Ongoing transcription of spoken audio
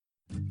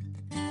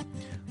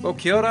Well,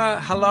 kia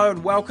ora, hello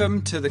and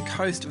welcome to the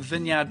Coast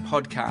Vineyard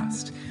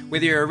podcast.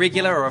 Whether you're a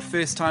regular or a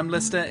first-time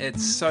listener,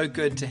 it's so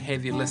good to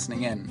have you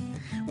listening in.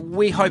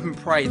 We hope and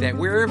pray that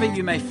wherever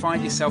you may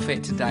find yourself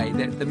at today,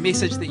 that the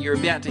message that you're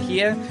about to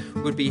hear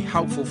would be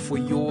helpful for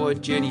your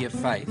journey of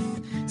faith.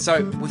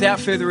 So, without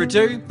further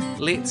ado,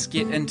 let's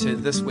get into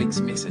this week's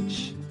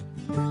message.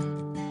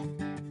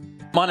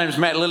 My name is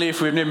Lilly. If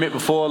we've never met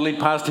before, lead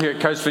pastor here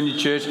at Coast Vineyard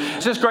Church.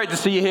 It's just great to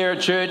see you here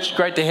at church.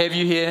 Great to have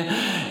you here.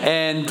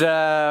 And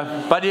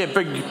but yeah,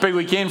 big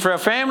weekend for our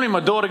family.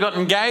 My daughter got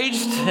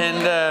engaged,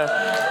 and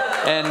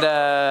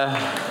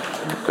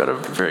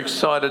got very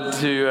excited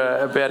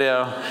about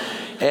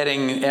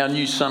adding our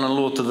new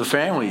son-in-law to the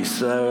family.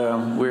 So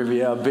wherever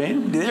you are,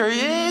 Ben, there he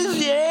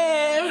is.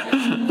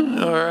 Yeah.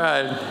 All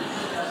right.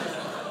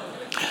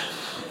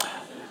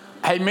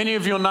 Hey, many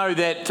of you will know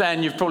that,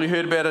 and you've probably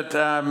heard about it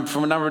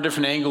from a number of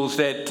different angles,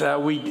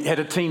 that we had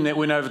a team that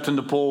went over to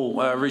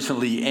Nepal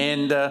recently,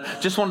 and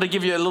just wanted to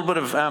give you a little bit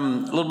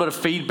of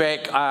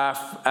feedback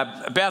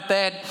about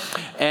that,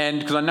 and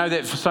because I know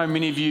that for so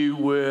many of you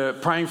were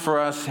praying for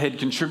us, had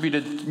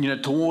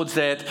contributed, towards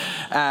that.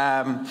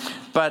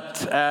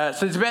 So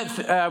it's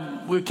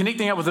about, we're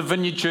connecting up with the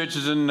vineyard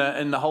churches in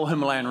the whole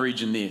Himalayan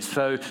region there.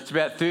 So it's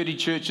about 30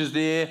 churches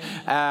there. Do you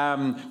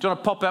want to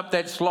pop up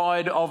that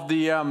slide of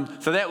the,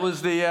 so that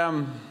was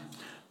the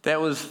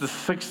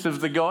 6 of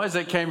the guys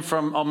that came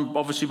from,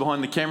 obviously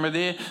behind the camera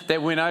there,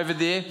 that went over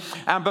there.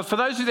 But for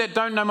those of you that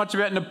don't know much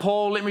about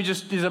Nepal,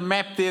 there's a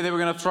map there that we're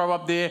going to throw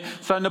up there.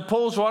 So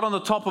Nepal's right on the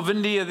top of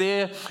India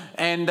there.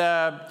 And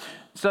the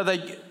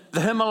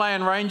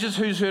Himalayan ranges,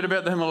 who's heard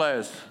about the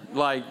Himalayas?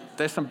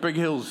 There's some big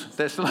hills.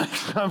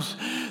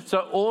 So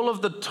all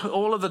of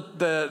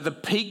the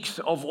peaks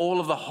of all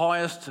of the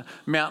highest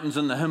mountains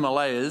in the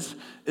Himalayas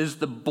is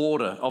the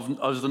border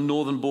of the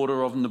northern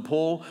border of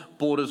Nepal,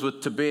 borders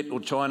with Tibet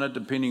or China,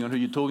 depending on who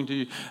you're talking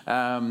to.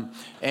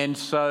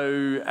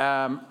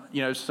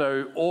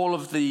 So all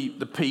of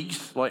the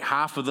peaks, like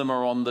half of them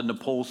are on the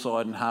Nepal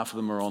side and half of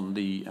them are on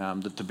the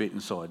Tibetan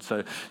side.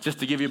 So just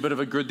to give you a bit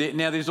of a grid there.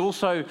 Now there's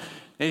also,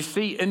 you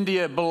see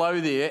India below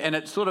there, and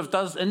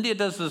India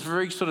does this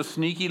very sort of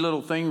sneaky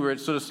little thing where it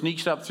sort of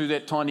sneaks up through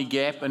that tiny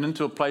gap and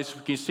into a place,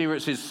 can you see where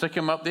it says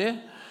Sikkim up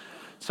there?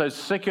 So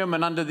Sikkim,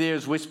 and under there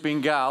is West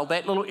Bengal.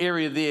 That little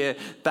area there,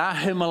 they're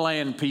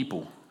Himalayan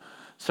people.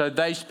 So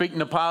they speak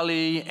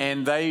Nepali,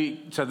 and they're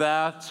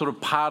sort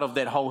of part of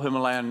that whole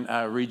Himalayan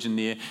region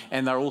there,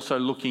 and they're also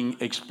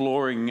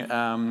exploring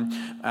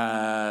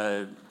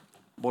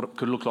what it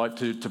could look like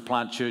to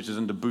plant churches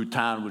into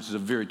Bhutan, which is a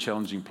very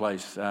challenging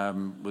place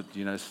with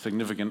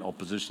significant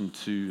opposition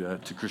to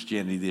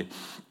Christianity there.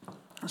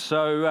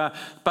 So,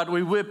 but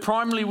we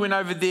primarily went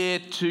over there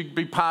to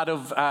be part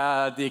of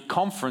their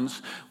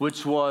conference,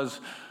 which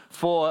was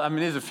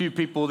there's a few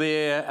people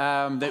there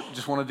that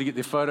just wanted to get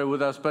their photo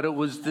with us, but it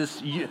was this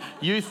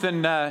youth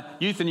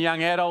and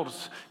young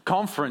adults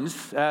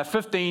conference,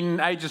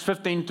 ages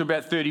 15 to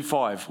about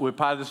 35. We're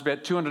part of this,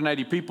 about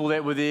 280 people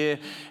that were there,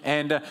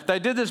 and they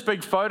did this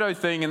big photo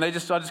thing, and I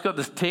just got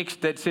this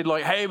text that said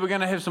hey, we're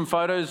going to have some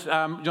photos, do you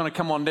want to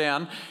come on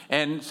down?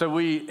 And so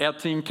our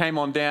team came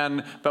on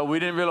down, but we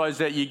didn't realize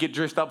that you get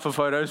dressed up for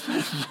photos.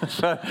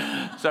 so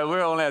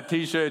we're all in our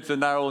t-shirts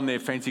and they're all in their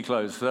fancy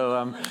clothes.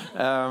 So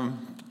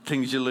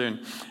things you learn.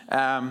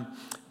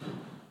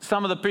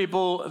 Some of the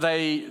people,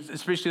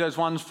 especially those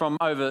ones from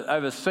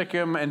over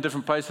Sikkim and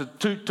different places,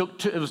 it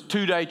was a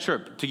 2-day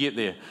trip to get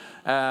there.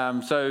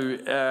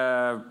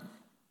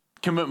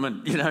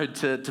 Commitment,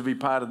 to be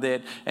part of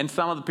that. And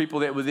some of the people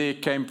that were there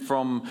came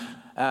from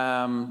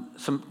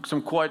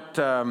some quite,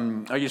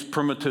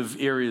 primitive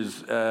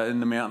areas in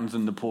the mountains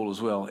in Nepal as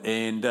well.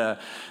 And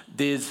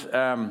there's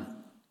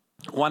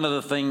one of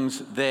the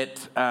things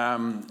that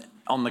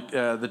on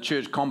the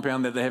church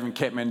compound that they have in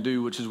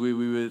Kathmandu, which is where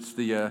we were,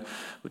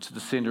 which is the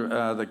center,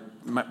 the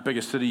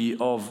biggest city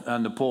of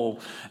Nepal.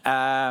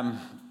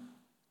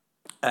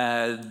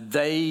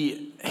 They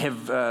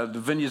have the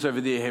vineyards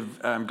over there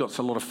have got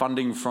a lot of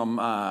funding from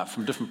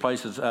different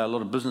places. A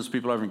lot of business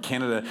people over in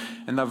Canada,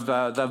 and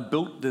they've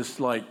built this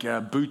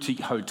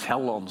boutique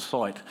hotel on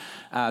site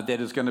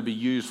that is going to be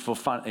used for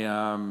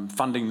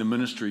funding the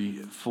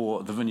ministry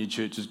for the vineyard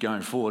churches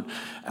going forward.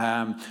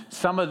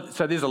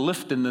 So there's a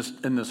lift in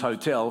this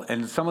hotel,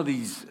 and some of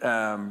these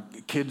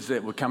kids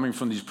that were coming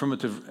from these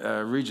primitive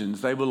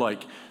regions, they were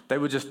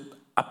just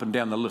up and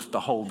down the lift the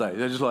whole day.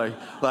 They're just like,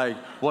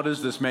 what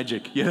is this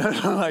magic?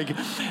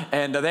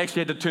 And they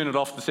actually had to turn it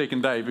off the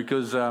second day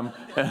because,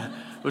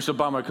 which is a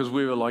bummer because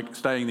we were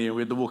staying there.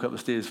 We had to walk up the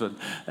stairs for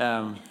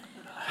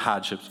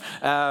hardships.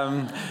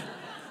 But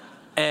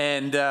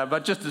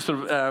just to sort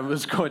of, it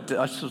was quite,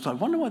 I was like,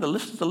 wonder why the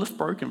lift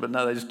broken, but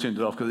no, they just turned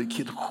it off because the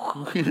kid.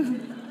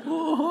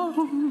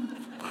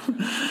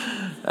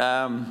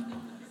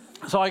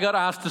 So I got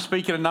asked to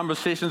speak at a number of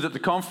sessions at the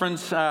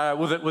conference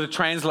with a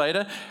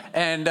translator,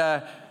 and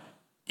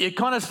it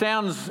kind of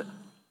sounds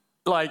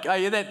like, oh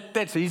yeah,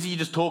 that's easy, you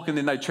just talk and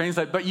then they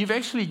translate, but you've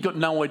actually got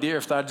no idea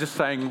if they're just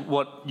saying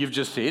what you've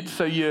just said.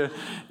 So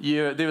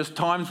there was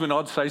times when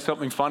I'd say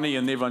something funny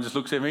and everyone just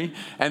looks at me,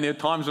 and there are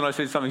times when I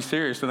said something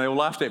serious and they all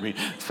laughed at me.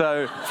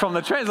 So from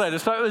the translator,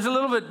 so it was a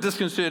little bit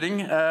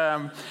disconcerting.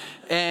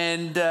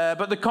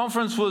 But the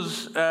conference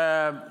was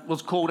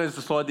called, as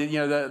the slide did,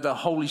 the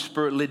Holy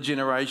Spirit-led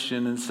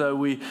generation. And so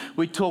we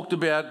talked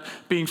about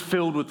being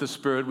filled with the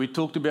Spirit. We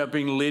talked about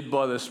being led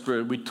by the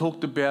Spirit. We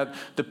talked about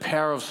the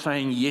power of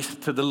saying yes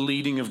to the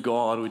leading of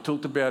God. We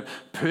talked about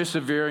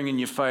persevering in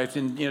your faith,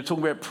 and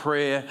talking about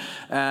prayer.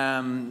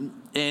 And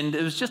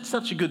it was just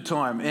such a good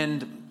time.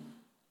 And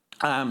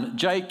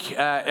Jake,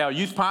 our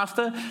youth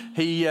pastor,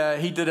 he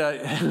did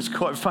it was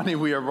quite funny.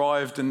 We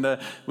arrived and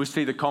we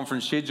see the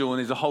conference schedule, and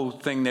there's a whole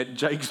thing that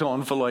Jake's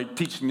on for like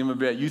teaching them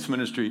about youth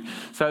ministry.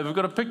 So we've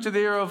got a picture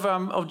there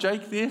of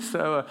Jake there.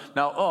 So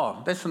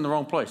that's in the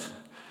wrong place.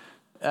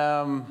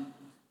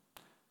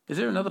 Is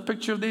there another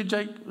picture of there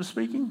Jake was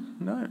speaking?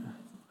 No.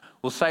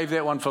 We'll save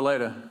that one for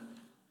later.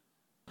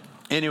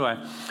 Anyway.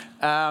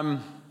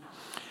 And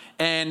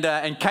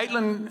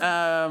Caitlin,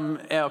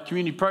 our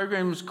community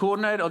programs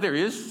coordinator, there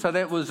he is. So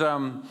that was,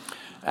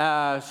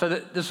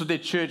 this was their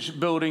church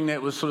building that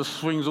was sort of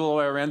swings all the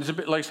way around. There's a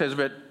bit, like I said, there's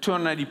about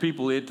 280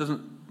 people there.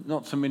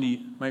 Not so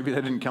many, maybe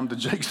they didn't come to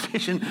Jake's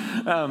session.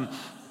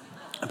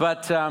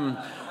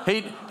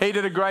 He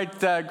did a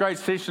great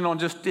session on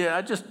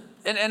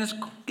and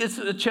it's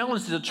a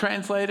challenge as a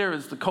translator,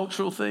 it's the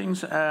cultural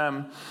things.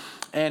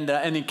 And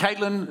then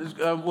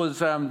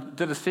Caitlin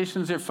did a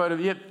sessions there, photo.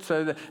 Yep.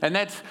 So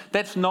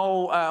that's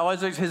Noel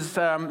Isaacs.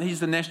 He's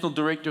the national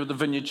director of the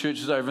Vineyard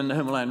churches over in the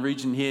Himalayan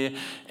region here,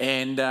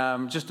 and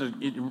just a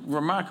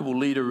remarkable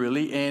leader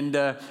really. And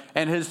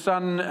his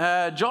son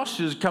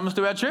Josh comes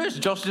to our church.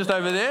 Josh is just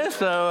over there.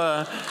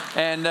 So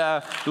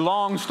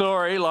long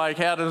story, like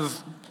how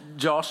does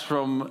Josh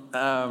from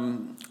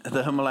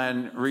the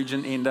Himalayan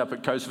region end up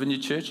at Coast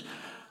Vineyard Church?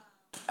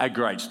 A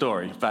great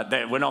story, but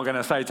that we're not going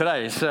to say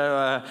today.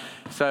 So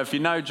if you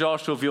know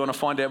Josh, or if you want to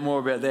find out more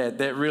about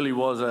that really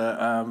was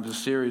a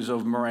series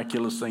of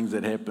miraculous things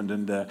that happened,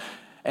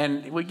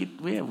 and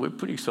we're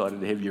pretty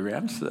excited to have you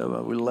around.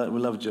 So we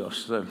love Josh.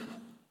 So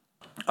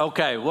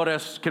okay, what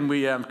else can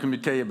we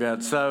tell you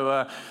about?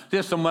 So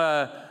there's some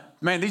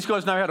man. These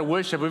guys know how to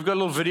worship. We've got a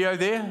little video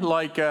there,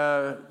 like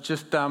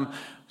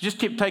just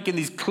keep taking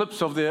these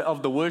clips of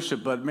the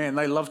worship, but man,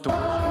 they love to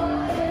worship.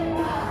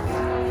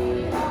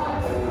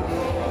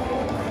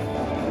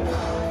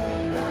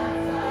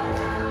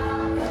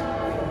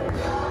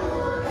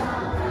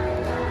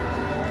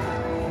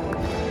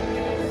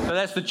 So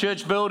that's the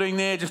church building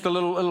there, just a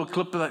little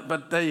clip of that.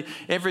 But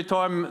every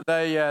time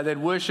they'd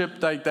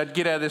worship, they'd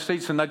get out of their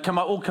seats and they'd come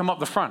up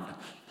the front.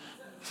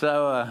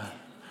 So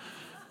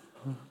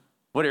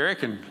what do you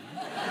reckon?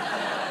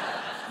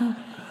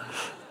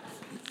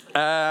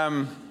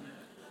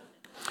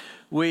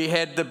 We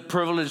had the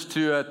privilege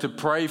to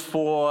pray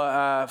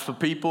for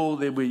people.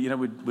 That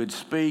we'd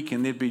speak,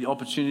 and there'd be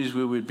opportunities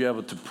where we'd be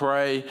able to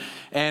pray.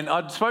 And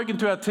I'd spoken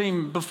to our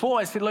team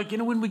before. I said,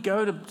 when we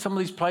go to some of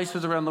these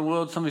places around the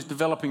world, some of these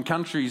developing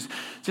countries,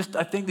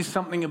 I think there's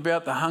something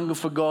about the hunger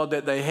for God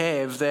that they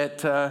have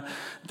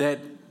that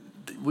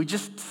we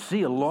just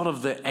see a lot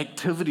of the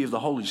activity of the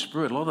Holy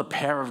Spirit, a lot of the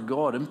power of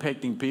God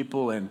impacting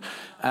people and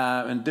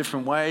in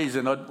different ways.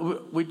 And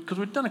because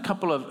we'd done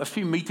a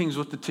few meetings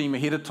with the team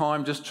ahead of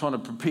time, just trying to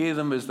prepare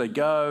them as they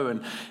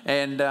go,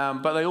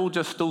 but they all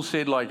just still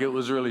said like it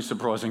was really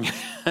surprising.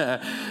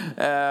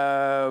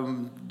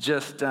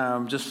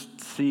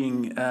 Just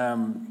seeing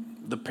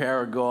the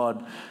power of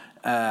God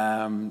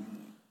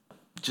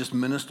just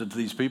minister to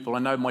these people. I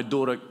know my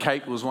daughter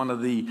Kate was one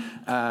of the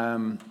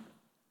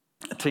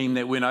team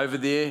that went over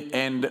there,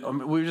 and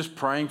we were just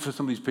praying for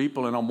some of these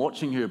people, and I'm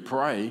watching her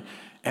pray,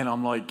 and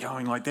I'm like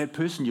going like, that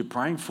person you're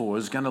praying for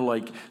is going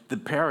to the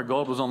power of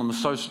God was on them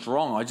so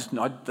strong.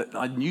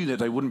 I knew that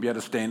they wouldn't be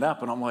able to stand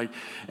up, and I'm like,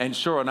 and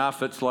sure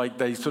enough, it's like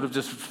they sort of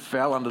just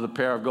fell under the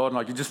power of God, and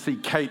I could just see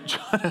Kate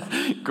trying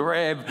to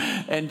grab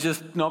and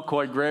just not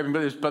quite grabbing,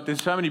 but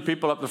there's so many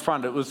people up the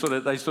front, it was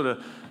they sort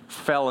of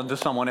fell into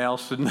someone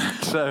else, and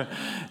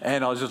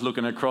I was just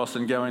looking across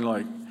and going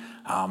like,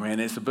 oh man,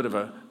 it's a bit of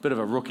a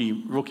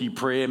rookie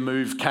prayer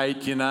move,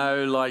 Kate.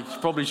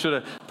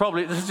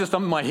 Probably this is just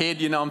in my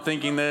head. I'm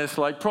thinking this,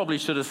 probably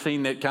should have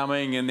seen that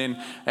coming. And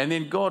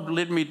then God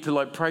led me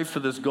to pray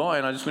for this guy,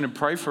 and I just went and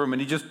prayed for him,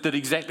 and he just did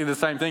exactly the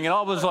same thing. And I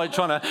was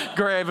trying to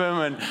grab him,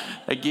 and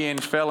again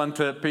fell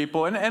into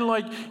people. And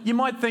you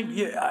might think,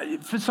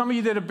 for some of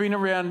you that have been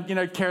around,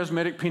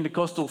 charismatic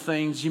Pentecostal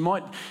things,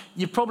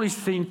 you've probably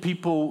seen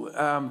people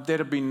that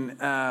have been.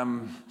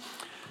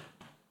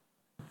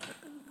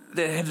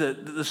 That have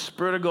the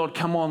Spirit of God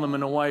come on them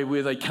in a way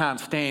where they can't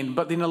stand.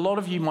 But then a lot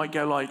of you might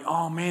go like,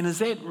 oh man, is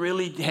that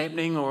really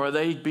happening? Or are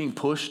they being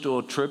pushed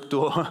or tripped?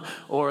 Or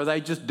are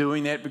they just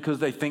doing that because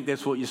they think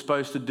that's what you're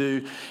supposed to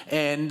do?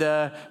 And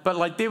but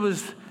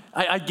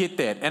I get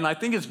that. And I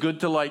think it's good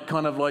to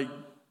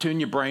turn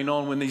your brain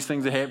on when these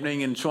things are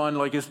happening and try and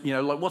like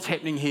what's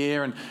happening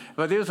here.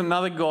 But there was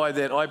another guy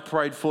that I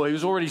prayed for. He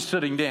was already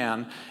sitting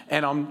down,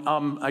 and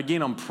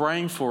I'm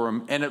praying for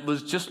him, and it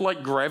was just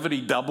like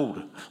gravity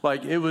doubled.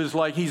 Like it was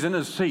like he's in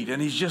his seat,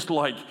 and he's just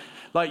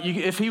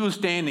if he was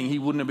standing, he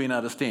wouldn't have been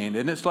able to stand.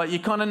 And it's like you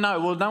kind of know,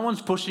 well, no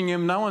one's pushing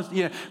him,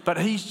 but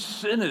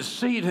he's in his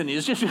seat, and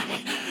he's just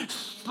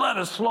let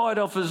us slide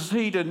off his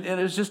seat, and it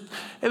was just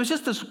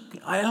this.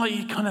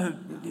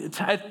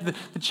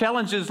 The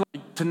challenge is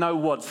like to know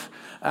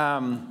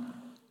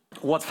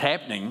what's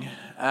happening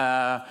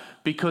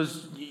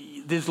because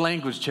there's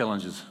language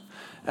challenges,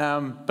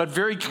 but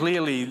very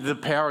clearly the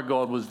power of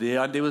God was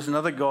there. There was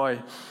another guy.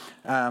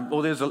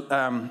 There's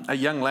a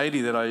young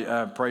lady that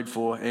I prayed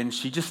for, and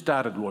she just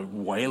started like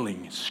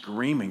wailing,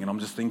 screaming, and I'm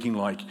just thinking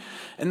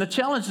and the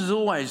challenge is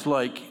always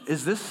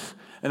is this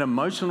an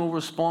emotional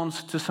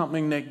response to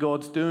something that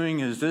God's doing?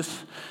 Is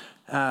this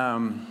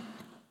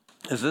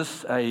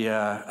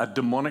a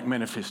demonic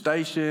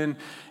manifestation?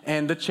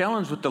 And the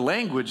challenge with the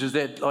language is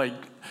that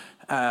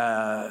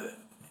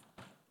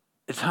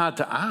it's hard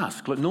to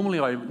ask. Like normally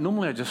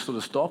I just sort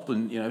of stop,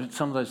 and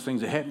some of those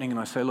things are happening, and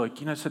I say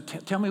so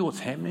tell me what's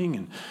happening.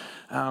 And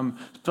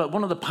but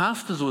one of the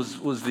pastors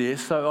was there,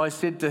 so I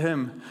said to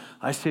him,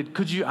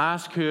 could you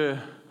ask her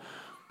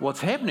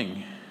what's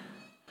happening?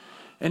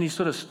 And he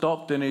sort of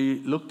stopped and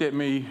he looked at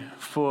me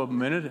for a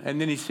minute, and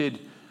then he said,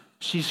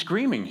 she's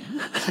screaming.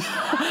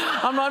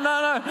 I'm like,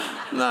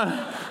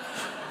 no.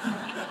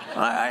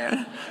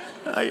 I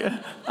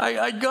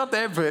got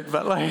that bit,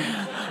 but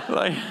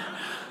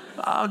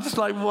I'm just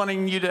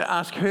wanting you to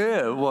ask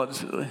her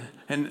what's.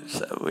 And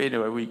so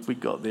anyway, we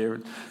got there.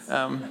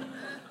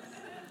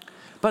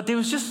 But there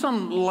was just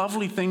some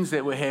lovely things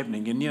that were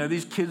happening. And,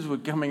 these kids were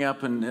coming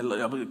up,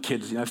 and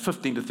kids,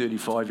 15 to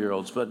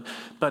 35-year-olds.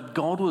 But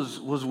God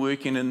was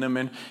working in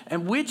them.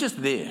 And we're just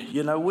there.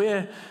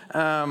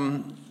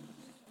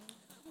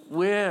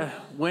 We're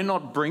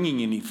not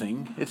bringing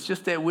anything. It's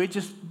just that we're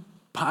just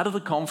part of the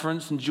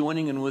conference and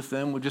joining in with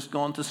them. We're just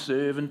gone to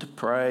serve and to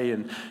pray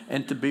and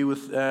to be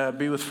with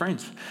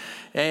friends.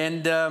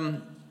 And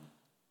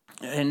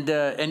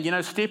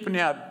stepping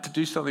out to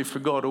do something for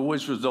God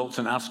always results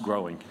in us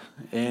growing.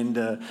 And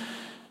could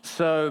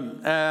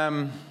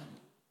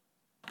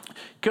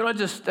I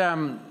just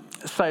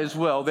say as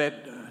well that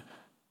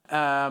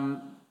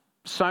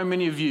so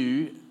many of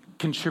you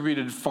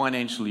contributed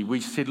financially.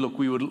 We said, look,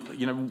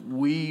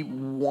 we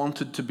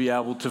wanted to be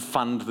able to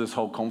fund this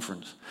whole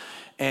conference.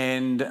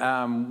 And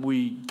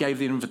we gave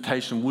the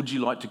invitation, would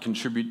you like to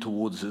contribute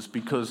towards this?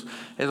 Because,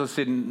 as I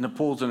said,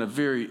 Nepal's in a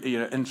very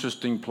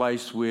interesting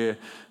place where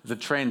the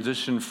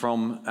transition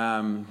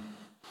from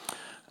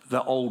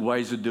the old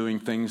ways of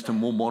doing things to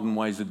more modern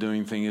ways of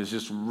doing things is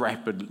just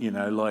rapid.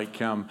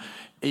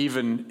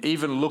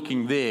 Even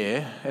looking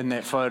there in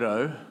that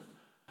photo,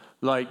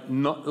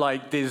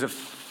 there's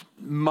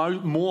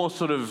more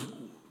sort of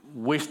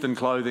Western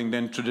clothing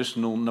than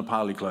traditional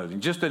Nepali clothing.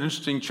 Just an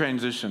interesting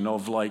transition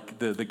of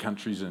the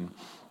countries in.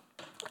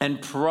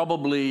 And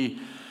probably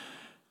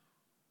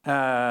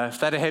if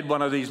they'd had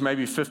one of these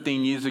maybe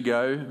 15 years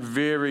ago,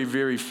 very,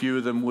 very few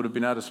of them would have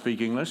been able to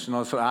speak English. And I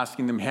was sort of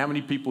asking them, how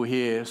many people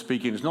here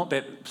speak English? Not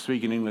that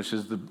speaking English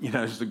is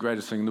the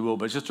greatest thing in the world,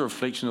 but it's just a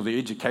reflection of the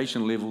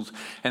education levels.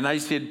 And they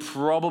said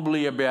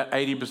probably about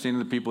 80% of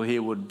the people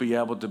here would be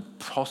able to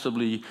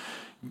possibly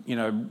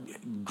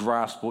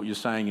grasp what you're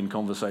saying in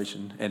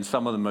conversation, and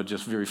some of them are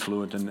just very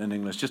fluent in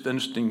English. Just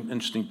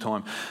interesting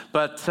time.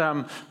 But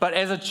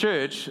as a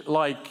church,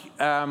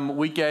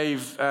 we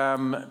gave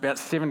about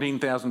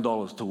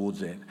 $17,000 towards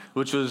that,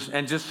 which was,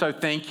 and just so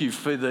thank you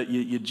for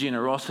your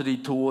generosity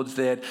towards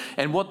that.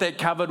 And what that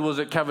covered was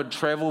it covered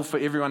travel for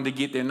everyone to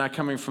get there. And they're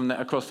coming from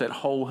across that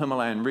whole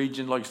Himalayan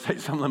region. Like I say,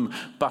 some of them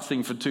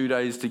busing for 2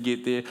 days to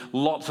get there.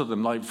 Lots of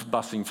them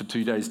busing for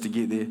 2 days to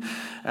get there.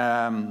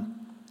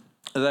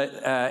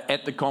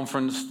 At the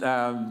conference,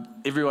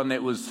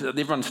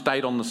 everyone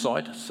stayed on the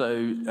site, so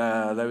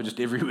they were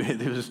just everywhere.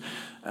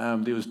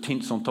 There was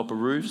tents on top of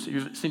roofs.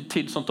 You've seen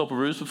tents on top of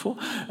roofs before,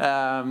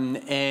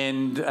 but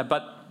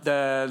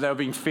they were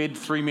being fed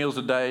 3 meals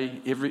a day.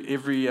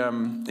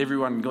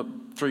 Everyone got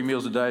 3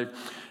 meals a day.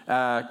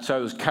 So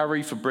it was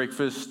curry for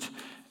breakfast.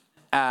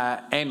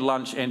 And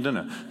lunch and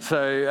dinner.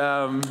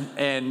 So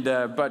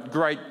but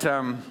great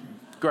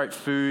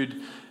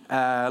food.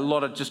 A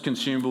lot of just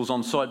consumables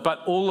on site, but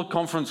all the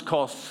conference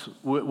costs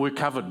were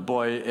covered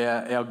by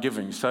our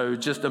giving. So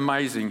just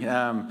amazing,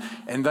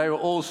 and they were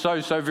all so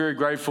very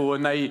grateful.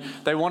 And they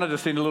wanted to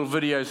send a little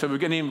video, so we've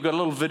got a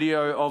little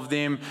video of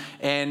them,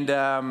 and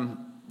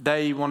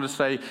they wanted to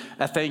say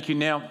thank you.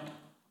 Now,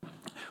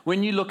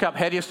 when you look up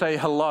how do you say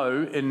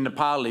hello in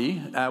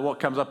Nepali,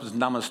 what comes up is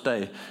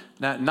namaste.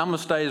 Now,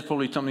 namaste is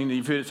probably something that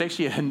you've heard. It's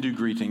actually a Hindu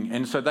greeting,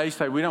 and so they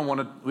say we don't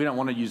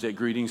want to use that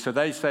greeting. So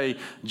they say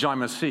Jai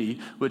Masih,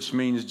 which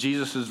means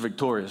Jesus is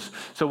victorious.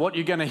 So what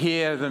you're going to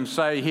hear them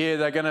say here,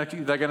 they're going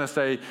to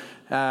say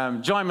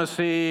Jai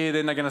Masih,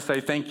 then they're going to say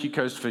thank you,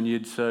 Coast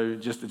Vineyard. So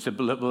just it's a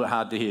little bit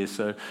hard to hear.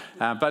 So,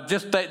 but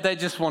just they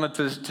just wanted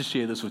to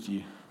share this with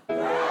you.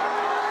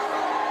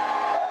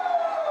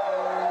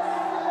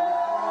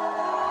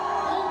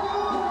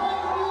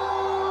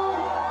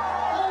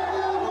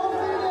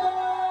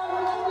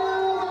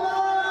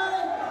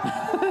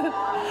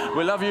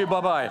 We love you,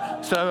 bye-bye.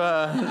 So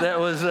that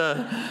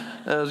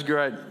was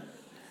great.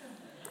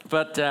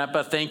 But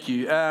thank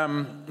you.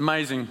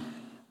 Amazing.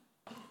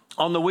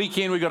 On the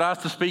weekend, we got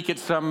asked to speak at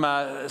some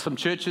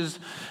churches,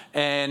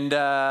 and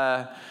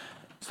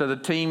so the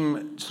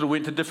team sort of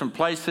went to different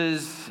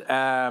places.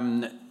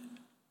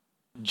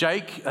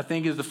 Jake, I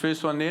think, is the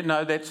first one there.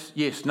 No.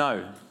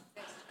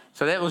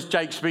 So that was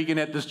Jake speaking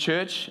at this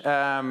church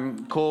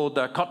called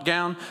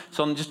Kotgaon. It's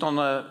just on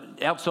the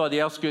outside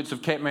the outskirts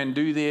of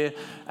Kathmandu there,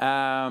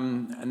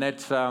 and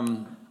that's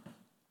Raju,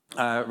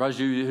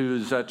 who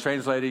is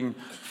translating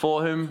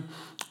for him.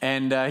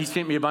 And he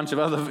sent me a bunch of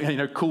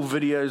other, cool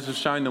videos of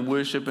showing them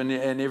worship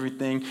and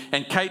everything.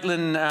 And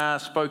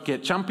Caitlin spoke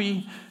at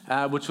Chumpy,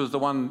 which was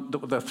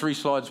the 3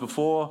 slides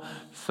before.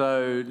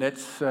 So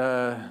that's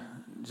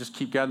just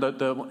keep going.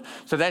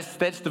 So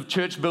that's the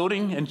church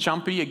building in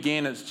Chumpy.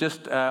 Again, it's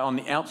just on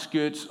the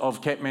outskirts of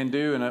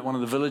Kathmandu and at one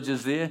of the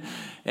villages there.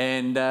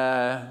 And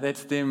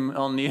that's them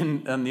on the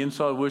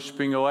inside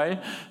worshiping away.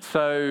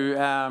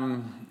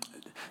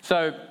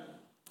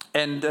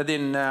 And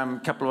then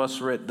a couple of us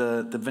were at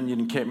the vineyard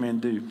in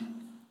Kathmandu.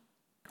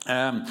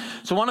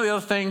 So one of the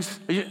other things,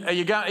 are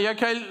you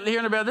okay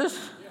hearing about this?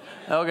 Yeah.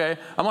 Okay,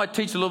 I might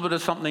teach a little bit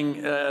of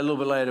something a little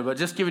bit later, but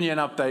just giving you an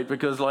update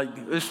because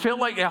it felt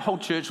like our whole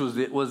church was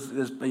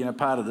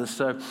part of this.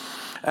 So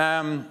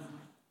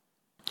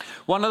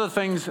one of the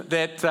things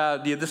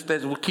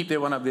that we'll keep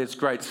that one up there. It's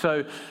great.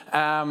 So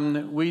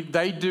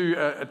they do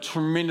a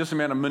tremendous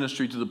amount of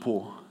ministry to the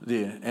poor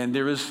there, and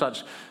there is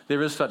such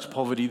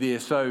poverty there.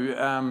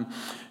 So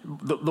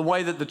the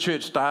way that the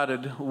church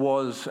started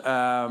was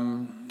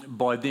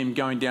by them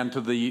going down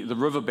to the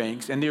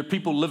riverbanks, and there are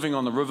people living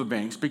on the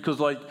riverbanks because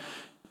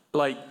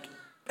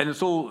and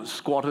it's all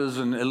squatters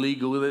and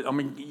illegal. I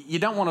mean, you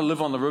don't want to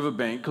live on the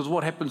riverbank because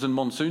what happens in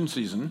monsoon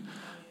season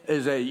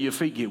is that your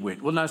feet get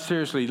wet. Well, no,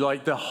 seriously,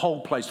 the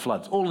whole place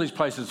floods. All these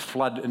places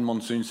flood in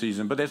monsoon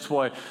season, but that's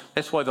why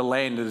the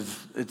land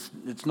it's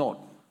not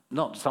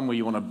somewhere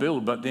you want to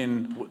build, but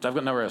then they've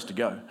got nowhere else to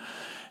go.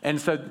 And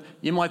so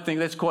you might think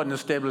that's quite an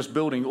established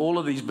building. All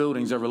of these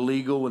buildings are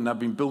illegal and they've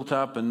been built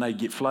up and they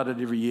get flooded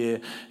every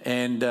year.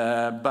 And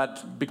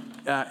but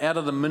out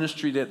of the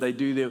ministry that they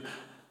do there,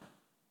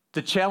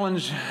 the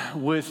challenge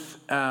with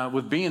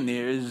being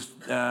there is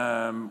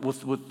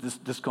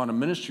with this kind of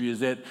ministry is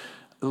that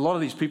a lot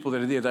of these people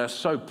that are there, they're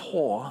so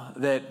poor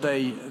that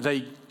they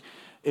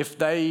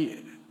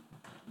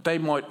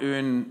might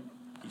earn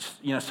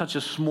such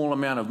a small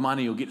amount of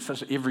money or get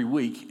such every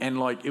week, and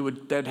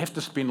they'd have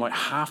to spend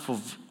half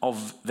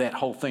of that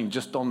whole thing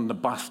just on the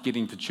bus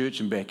getting to church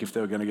and back if they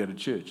were going to go to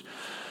church.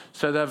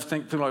 So they've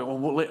think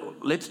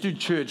let's do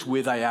church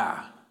where they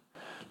are.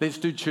 Let's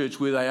do church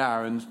where they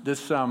are. And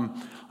this,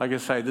 like I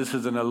say, this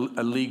is an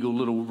illegal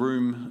little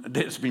room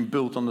that's been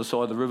built on the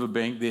side of the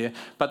riverbank there,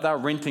 but they're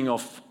renting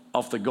off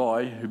the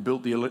guy who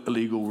built the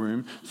illegal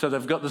room. So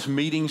they've got this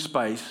meeting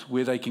space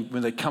where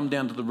when they come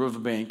down to the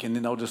riverbank, and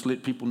then they'll just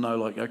let people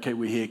know, okay,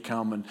 we're here,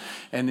 come.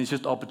 And there's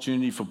just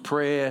opportunity for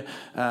prayer.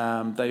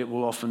 They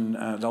will often,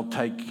 they'll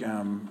take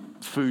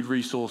food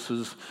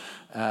resources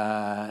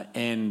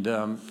and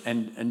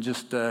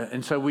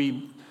so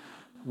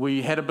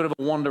we had a bit of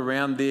a wander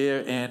around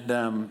there, and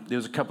there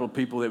was a couple of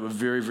people that were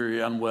very,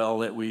 very unwell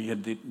that we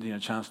had the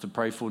chance to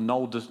pray for.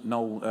 Noel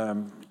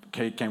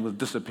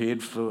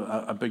disappeared for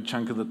a big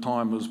chunk of the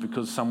time. It was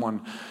because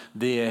someone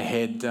there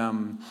had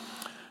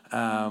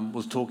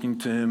was talking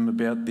to him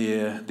about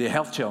their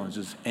health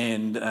challenges,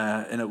 and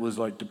it was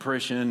like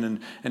depression,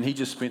 and he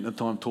just spent the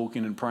time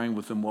talking and praying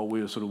with them while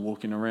we were sort of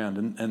walking around,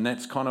 and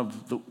that's kind of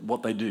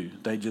what they do.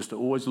 They just are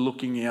always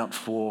looking out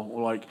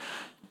for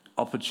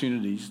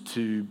opportunities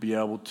to be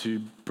able to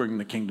bring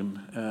the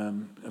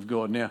kingdom of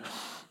God. Now,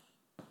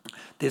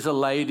 there's a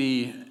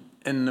lady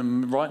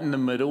right in the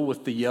middle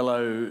with the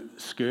yellow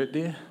skirt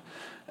there.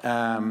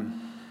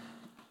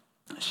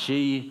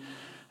 She,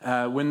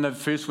 when they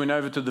first went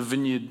over to the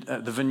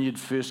vineyard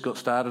first got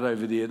started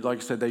over there, like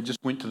I said, they just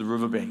went to the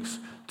riverbanks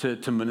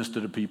to minister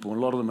to people. And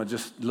a lot of them are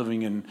just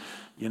living in,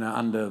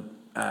 under,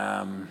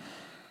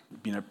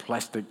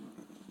 plastic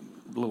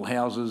little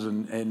houses,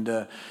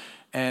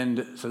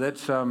 and so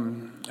that's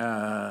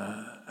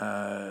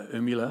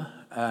Urmila,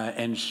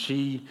 and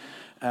she.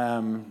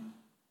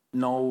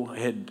 Noel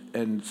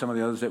and some of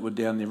the others that were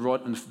down there right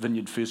when the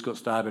vineyard first got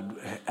started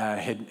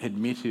had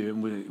met her,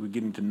 and we're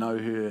getting to know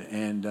her,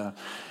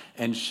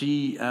 and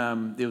she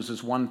there was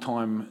this one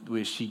time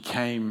where she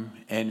came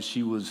and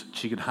she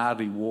could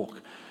hardly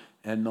walk,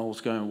 and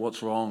Noel's going,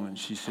 "What's wrong?" And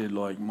she said,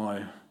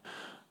 my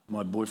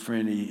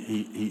boyfriend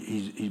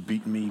he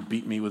beat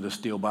me with a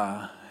steel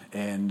bar,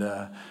 and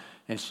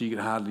she could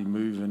hardly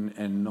move,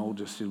 and Noel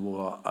just said,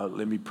 "Well,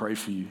 let me pray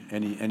for you."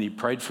 And he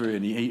prayed for her,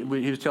 and he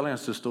was telling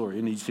us the story,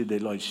 and he said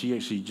that she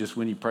actually just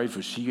when he prayed for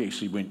her, she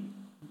actually went,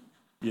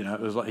 it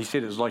was he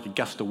said it was like a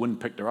gust of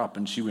wind picked her up,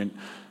 and she went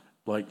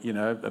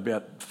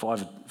about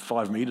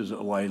 5 meters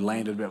away,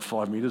 landed about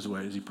 5 meters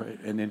away as he prayed,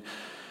 and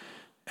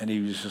he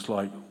was just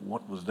like,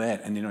 "What was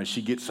that?" And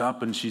she gets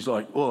up and she's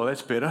like, "Oh,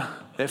 that's better,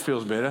 that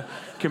feels better,"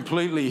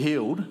 completely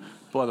healed.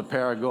 by the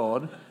power of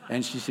God.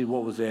 And she said,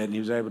 what was that? And he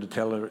was able to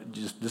tell her,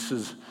 just this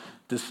is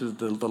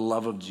the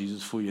love of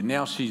Jesus for you.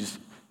 Now she's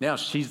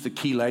the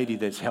key lady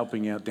that's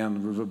helping out down the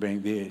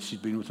riverbank there. She's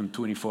been with him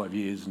 25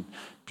 years, and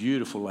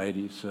beautiful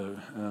lady. So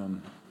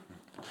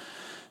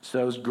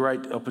it was a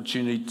great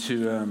opportunity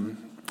to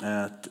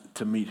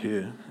meet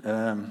her.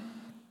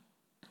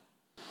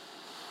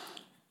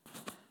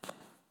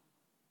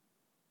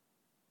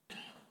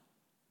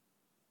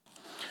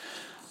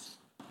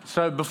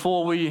 So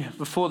before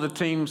the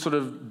team sort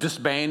of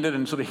disbanded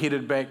and sort of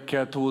headed back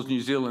towards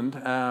New Zealand,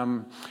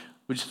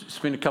 we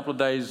spent a couple of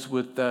days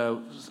with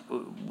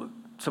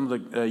some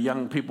of the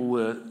young people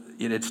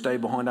had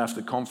stayed behind after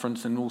the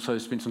conference, and also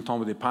spent some time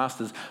with their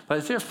pastors. But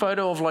is there a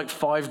photo of like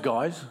 5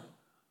 guys?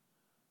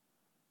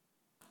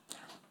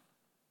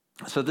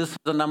 So this is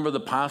a number of the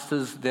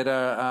pastors that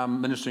are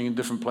ministering in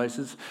different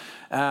places.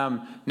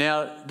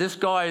 Now, this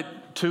guy,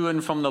 Tuan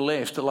from the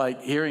left,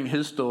 like hearing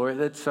his story,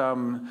 that's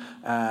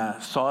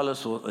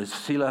Silas or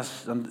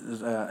Silas,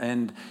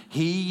 and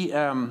he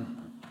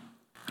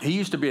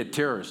used to be a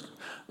terrorist,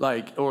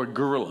 or a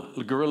guerrilla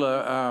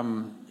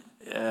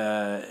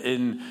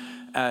in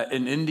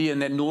India, in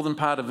that northern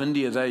part of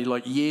India. They,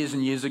 like years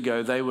and years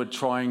ago, they were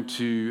trying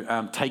to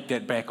take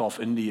that back off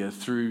India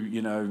through,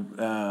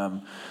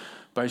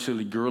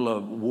 basically guerrilla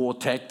war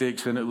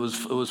tactics, and it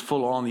was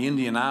full on. The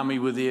Indian army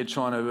were there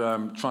trying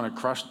to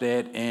crush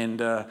that,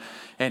 and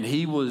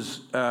he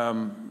was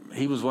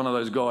one of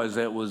those guys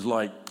that was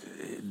like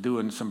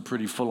doing some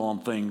pretty full on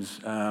things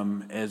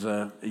as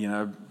a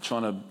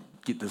trying to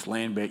get this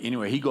land back.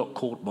 Anyway, he got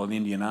caught by the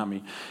Indian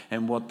army,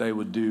 and what they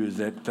would do is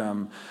that it's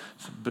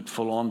a bit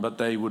full on, but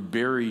they would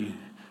bury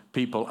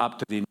people up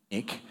to their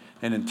neck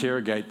and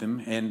interrogate them,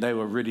 and they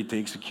were ready to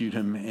execute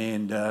him,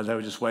 and they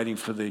were just waiting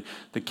for the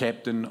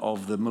captain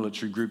of the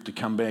military group to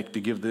come back to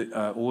give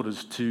the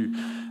orders to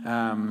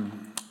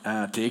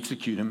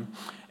execute him.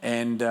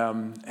 And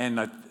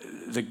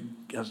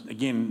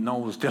again,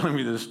 Noel was telling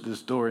me this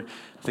story.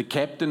 The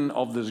captain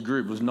of this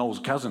group was Noel's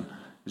cousin.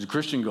 He's a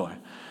Christian guy,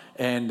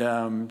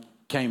 and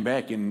came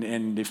back,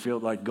 and they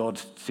felt like God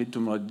said to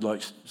him,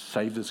 like,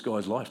 save this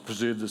guy's life,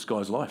 preserve this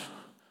guy's life.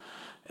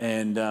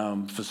 And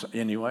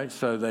anyway,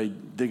 so they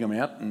dig him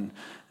out, and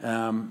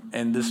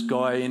this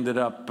guy ended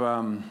up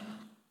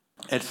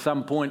at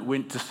some point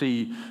went to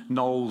see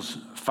Noel's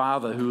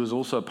father, who was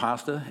also a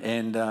pastor,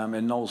 and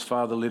Noel's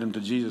father led him to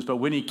Jesus. But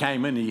when he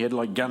came in, he had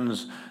like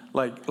guns,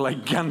 like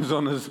guns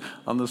on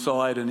the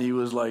side, and he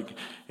was like,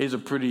 he's a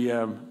pretty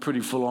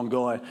full on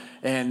guy,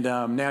 and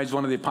now he's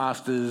one of their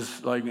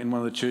pastors, like in one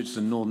of the churches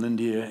in northern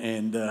India,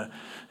 and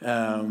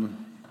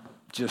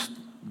just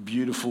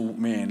beautiful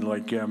man,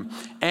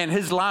 and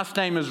his last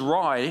name is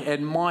Rai,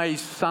 and my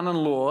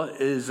son-in-law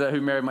is who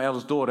married my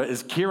eldest daughter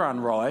is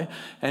Kiran Rai,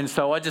 and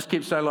so I just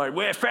kept saying like,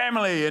 we're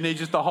family, and he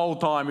just the whole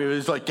time he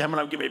was like, coming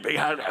up, give me a big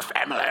hug, we're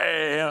family.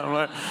 And I'm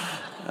like,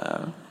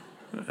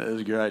 it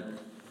was great,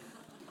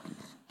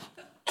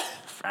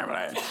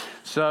 family.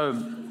 So,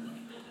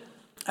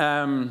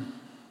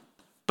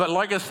 but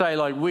like I say,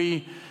 like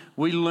we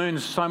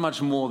learned so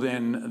much more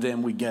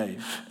than we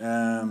gave.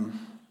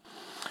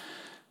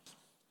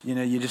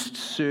 You just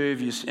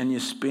serve, and you're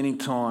spending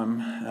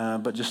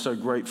time, but just so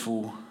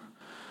grateful,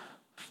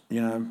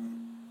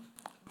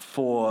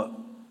 for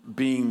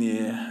being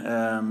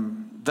there.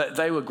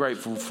 They were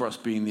grateful for us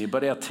being there,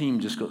 but our team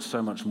just got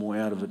so much more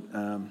out of it.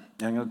 I'm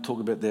going to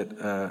talk about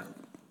that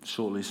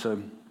shortly.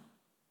 So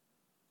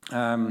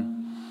I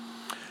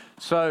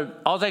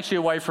was actually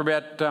away for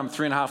about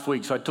 3.5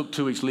 weeks. I took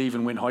 2 weeks leave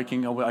and went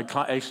hiking. I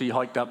actually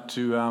hiked up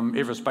to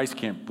Everest Base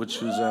Camp,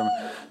 which was,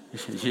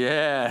 which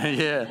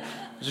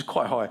is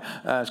quite high.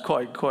 It's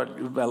quite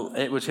well,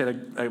 which had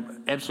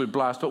an absolute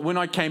blast. But when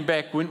I came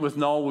back, went with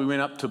Noel, we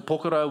went up to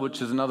Pokora,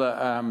 which is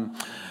another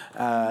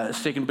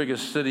second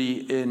biggest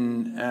city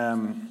in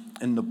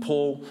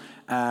Nepal.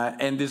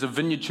 And there's a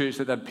vineyard church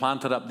that they'd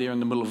planted up there in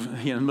the middle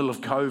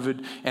of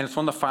COVID, and it's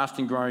one of the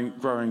fastest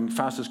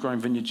growing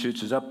vineyard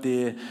churches up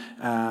there.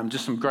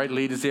 Just some great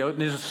leaders there. And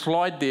there's a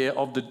slide there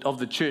of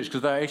the church,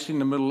 because they're actually in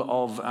the middle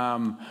of.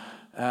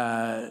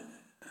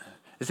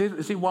 Is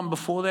there one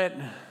before that?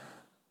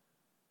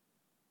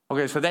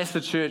 Okay, so that's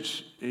the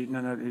church.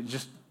 No,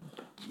 just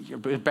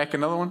back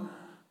another one.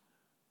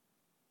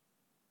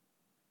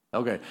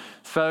 Okay,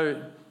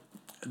 so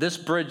this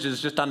bridge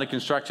is just under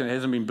construction. It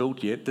hasn't been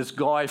built yet. This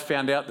guy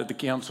found out that the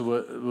council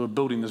were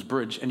building this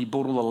bridge, and he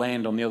bought all the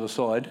land on the other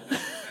side.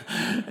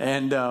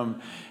 And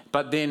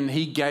but then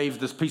he gave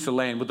this piece of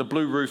land with the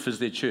blue roof as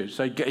their church.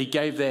 So he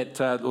gave that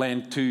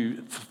land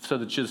so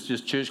the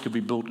church could be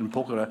built in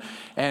Pokora.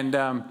 And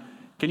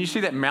can you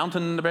see that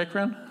mountain in the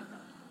background?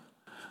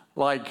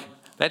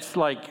 That's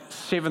like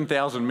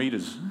 7,000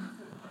 meters.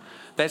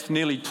 That's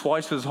nearly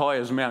twice as high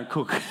as Mount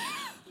Cook.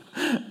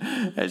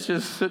 It's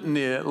just sitting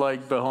there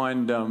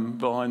behind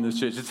this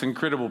church. It's an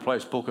incredible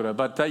place, Pokora.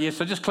 But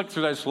so just click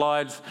through those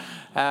slides.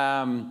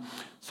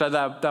 So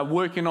they're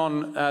working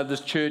on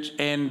this church,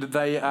 and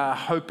they are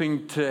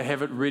hoping to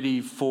have it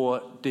ready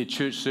for their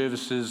church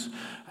services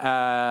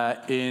for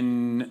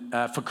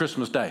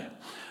Christmas Day.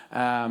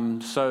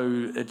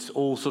 So it's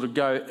all sort of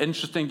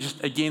interesting.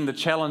 Just again, the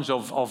challenge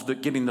of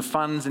getting the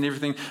funds and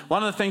everything.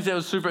 One of the things that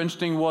was super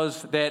interesting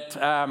was that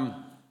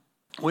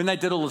when they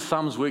did all the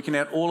sums, working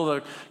out all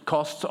of the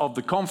costs of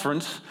the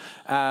conference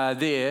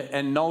there,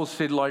 and Noel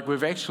said, like,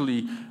 we've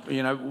actually,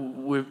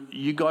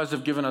 you guys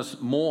have given us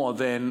more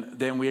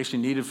than we actually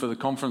needed for the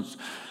conference.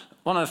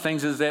 One of the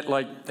things is that,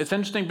 like, it's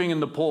interesting being in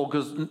Nepal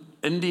because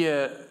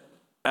India,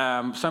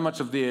 so much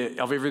of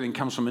everything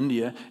comes from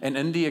India, and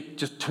India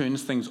just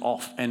turns things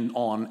off and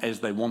on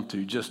as they want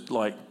to, just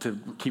like to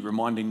keep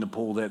reminding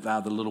Nepal that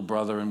they're the little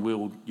brother and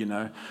we'll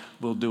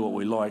do what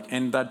we like.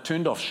 And they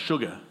turned off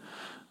sugar.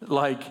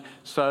 Like,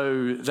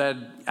 so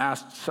they'd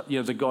asked,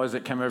 the guys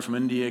that came over from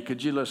India,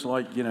 could you just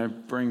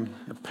bring,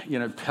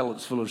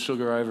 pellets full of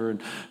sugar over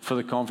and for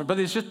the conference? But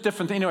there's just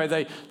different, anyway,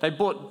 they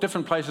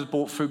different places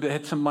bought food, but they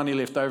had some money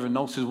left over, and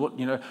Noel says,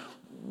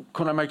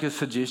 could I make a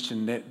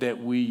suggestion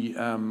that we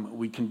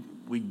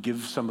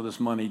give some of this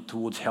money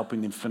towards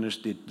helping them finish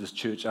this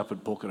church up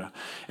at Pokera?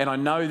 And I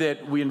know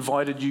that we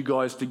invited you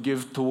guys to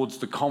give towards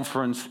the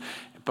conference,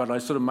 but I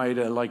sort of made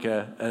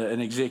an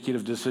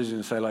executive decision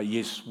to say, like,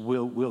 yes,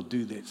 we'll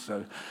do that.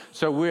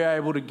 So we're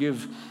able to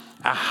give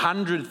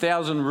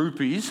 100,000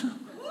 rupees,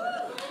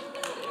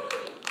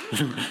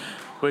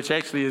 which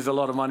actually is a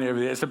lot of money over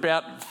there. It's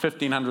about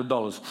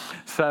 $1,500.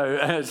 So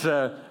it's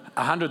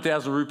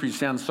 100,000 rupees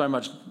sounds so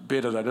much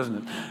better, though, doesn't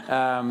it?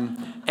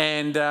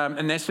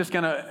 And that's just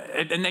going to,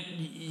 and that,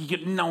 you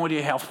get no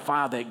idea how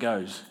far that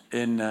goes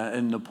in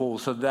Nepal.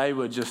 So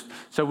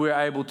we're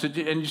able to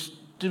do, and just.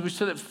 Did we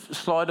see that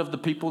slide of the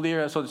people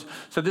there? So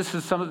this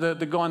is some of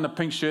the guy in the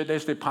pink shirt.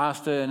 That's their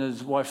pastor and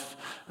his wife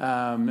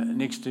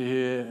next to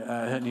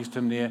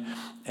him there,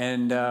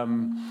 and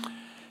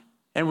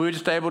we were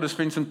just able to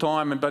spend some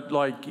time. But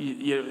like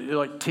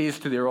tears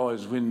to their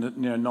eyes when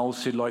Noel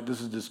said, like,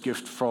 this is this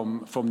gift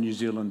from New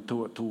Zealand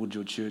towards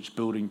your church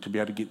building to be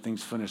able to get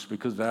things finished,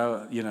 because they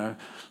are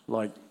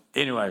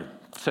anyway.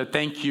 So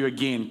thank you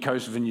again,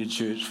 Coast Vineyard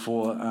Church,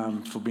 for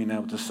being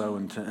able to sow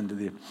into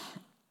there.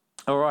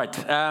 All right.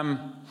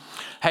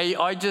 Hey,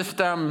 I'm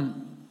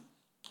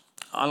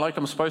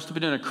supposed to be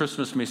doing a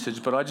Christmas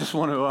message, but I just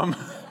want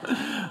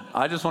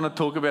to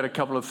talk about a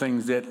couple of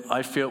things that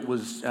I felt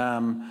was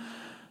that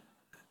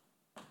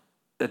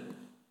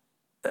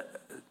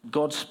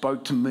God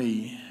spoke to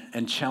me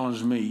and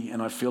challenged me,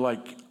 and I feel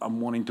like I'm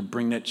wanting to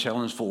bring that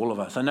challenge for all of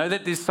us. I know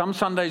that there's some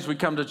Sundays we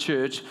come to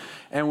church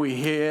and we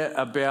hear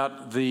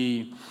about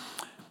the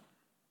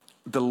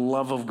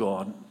love of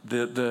God.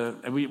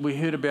 We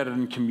heard about it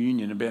in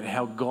communion, about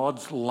how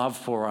God's love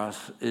for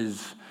us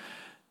is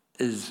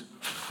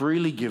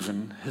freely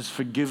given, his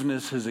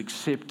forgiveness, his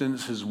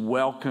acceptance, his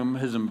welcome,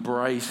 his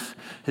embrace,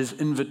 his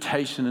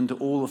invitation into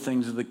all the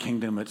things of the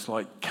kingdom. It's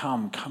like,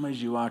 come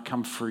as you are,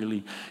 come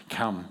freely,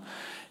 come.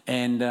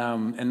 And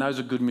those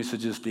are good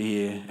messages to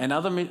hear. And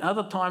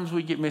other times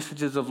we get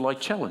messages of like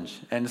challenge.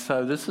 And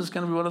so this is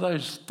going to be one of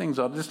those things.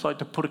 I'd just like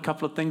to put a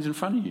couple of things in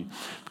front of you,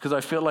 because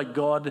I feel like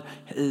God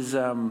has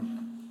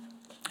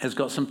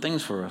got some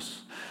things for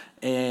us.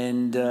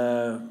 And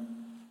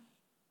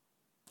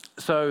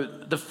so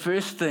the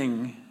first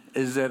thing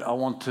is that I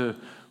want to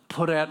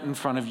put out in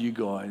front of you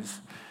guys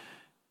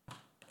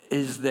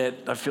is that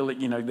I feel like,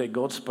 that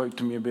God spoke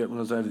to me about when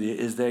I was over there,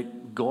 is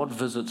that God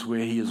visits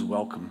where he is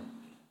welcome.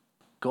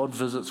 God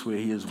visits where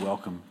he is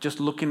welcome. Just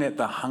looking at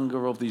the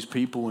hunger of these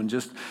people and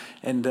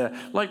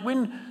like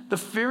when the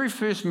very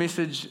first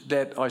message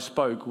that I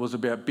spoke was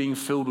about being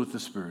filled with the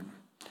Spirit.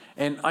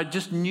 And I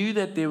just knew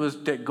that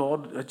that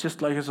God,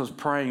 just like as I was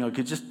praying, I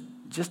could just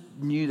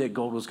knew that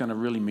God was going to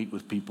really meet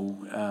with people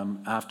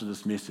after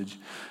this message.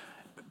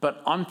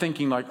 But I'm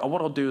thinking like,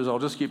 what I'll do is I'll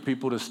just get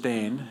people to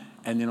stand,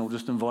 and then I'll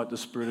just invite the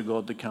Spirit of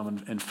God to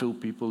come and fill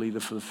people either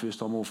for the first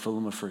time or fill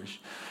them afresh.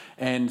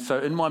 And so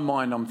in my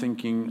mind, I'm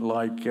thinking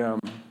like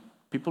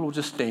people will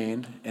just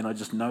stand, and I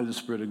just know the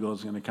Spirit of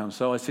God's going to come.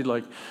 So I said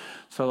I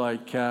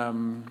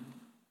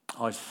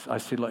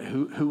said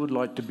who would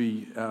like to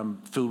be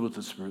filled with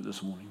the Spirit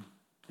this morning?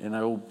 And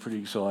they're all pretty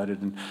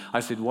excited. And I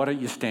said, why don't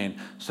you stand?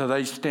 So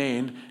they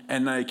stand,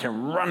 and they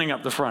come running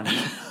up the front.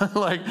 I'm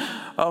like,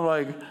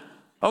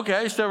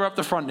 okay, so we're up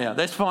the front now.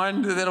 That's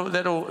fine.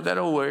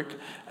 That'll work.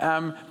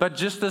 But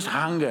just this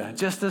hunger. It's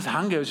just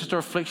a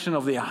reflection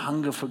of their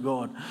hunger for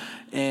God.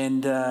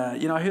 And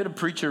I heard a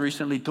preacher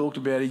recently talked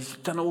about. He's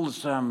done all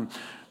this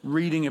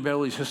reading about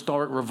all these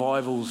historic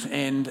revivals,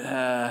 and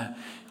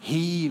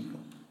he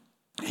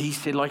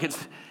said like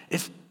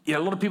it's. A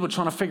lot of people are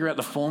trying to figure out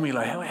the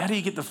formula. How do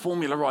you get the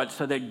formula right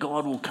so that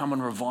God will come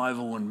in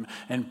revival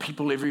and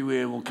people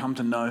everywhere will come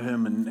to know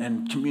him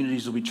and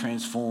communities will be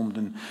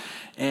transformed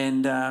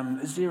and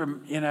is there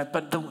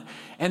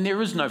and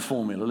there is no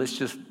formula. Let's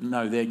just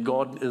know that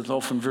God is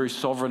often very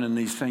sovereign in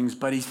these things.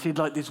 But he said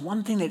like there's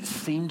one thing that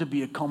seemed to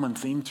be a common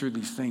theme through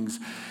these things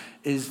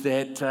is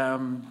that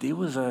there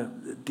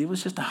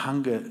was just a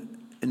hunger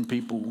in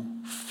people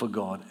for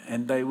God,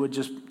 and they were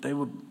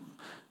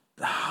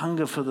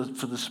hunger for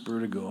the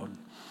Spirit of God.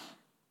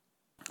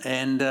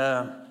 And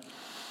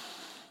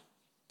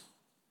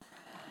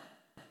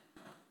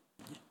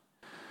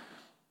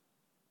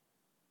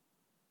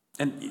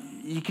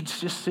you could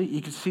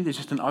see there's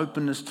just an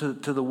openness to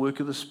the work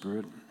of the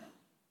Spirit.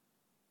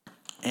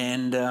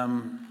 And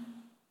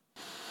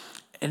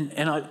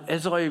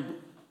as I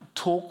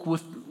talk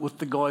with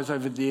the guys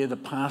over there, the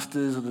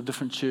pastors of the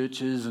different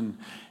churches and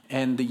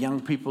the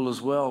young people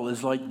as well,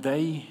 is like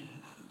they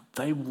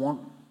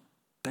want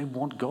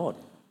God.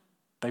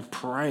 They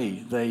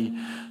pray.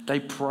 They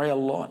pray a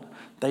lot.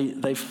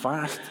 They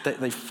fast.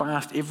 They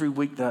fast every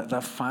week.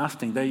 They're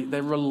fasting.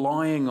 They're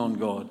relying on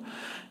God.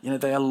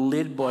 They are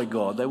led by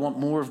God. They want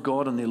more of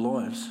God in their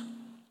lives.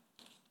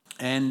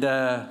 And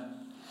I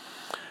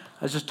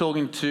was just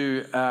talking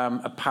to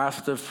a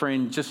pastor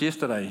friend just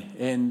yesterday,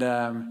 and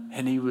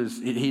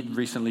he'd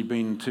recently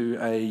been to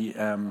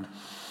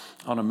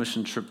on a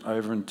mission trip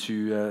over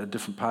into a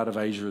different part of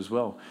Asia as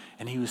well.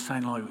 And he was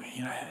saying, like,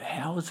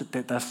 how is it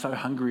that they're so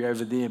hungry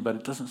over there, but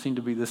it doesn't seem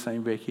to be the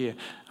same back here?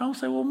 And I'll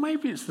say, well,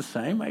 maybe it's the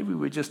same. Maybe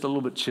we're just a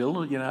little bit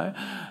chill,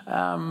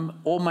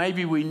 or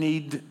maybe we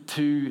need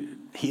to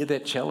hear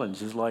that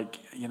challenge. Is like,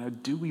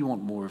 do we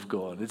want more of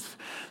God?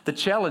 The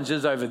challenge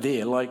is over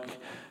there, like,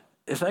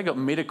 if they got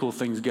medical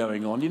things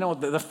going on,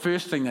 what the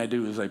first thing they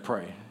do is they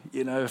pray.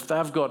 If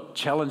they've got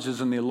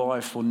challenges in their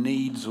life or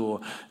needs,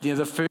 or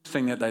the first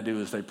thing that they do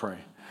is they pray.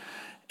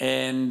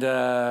 And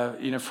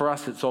for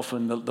us, it's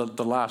often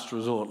the last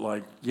resort.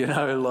 Like,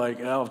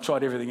 oh, I've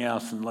tried everything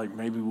else, and like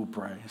maybe we'll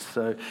pray.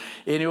 So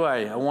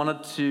anyway, I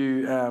wanted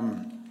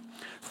to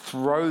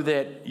throw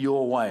that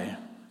your way.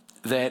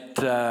 That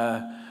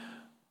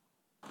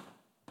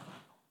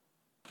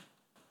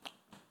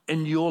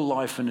in your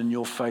life and in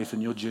your faith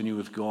and your journey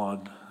with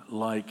God,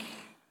 like,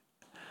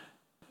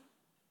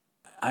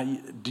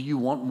 do you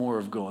want more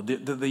of God?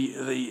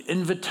 The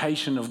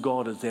invitation of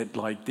God is that,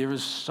 like, there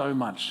is so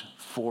much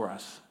for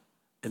us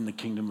in the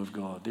kingdom of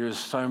God. There is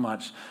so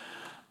much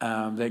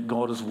that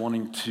God is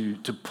wanting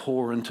to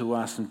pour into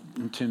us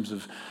in terms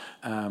of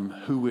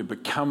who we're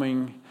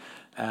becoming,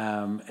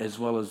 as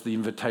well as the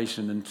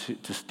invitation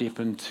to step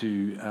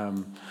into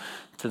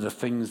to the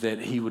things that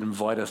He would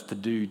invite us to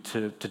do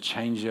to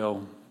change our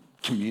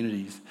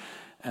communities.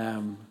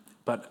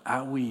 But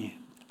are we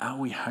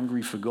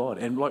hungry for God?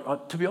 And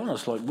like, to be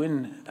honest, like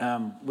when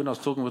I was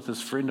talking with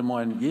this friend of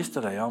mine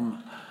yesterday,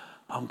 I'm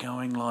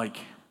going like,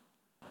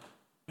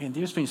 man,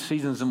 there's been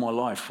seasons in my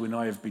life when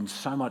I have been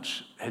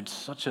had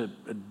such a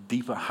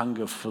deeper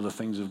hunger for the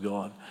things of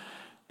God,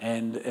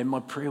 and my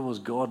prayer was,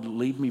 God,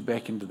 lead me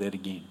back into that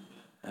again.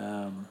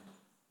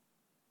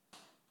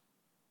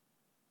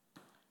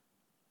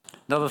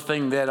 Another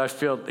thing that I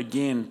felt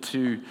again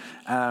to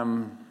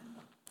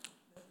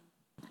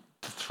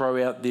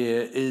throw out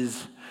there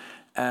is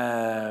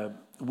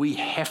we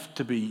have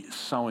to be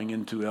sowing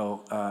into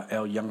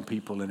our young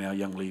people and our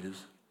young leaders.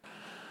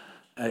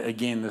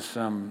 Again,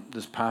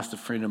 this pastor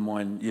friend of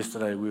mine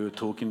yesterday, we were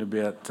talking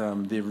about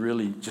they're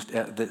really just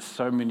out, that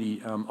so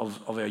many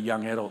of our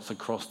young adults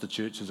across the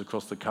churches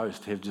across the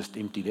coast have just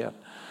emptied out.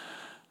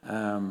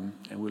 And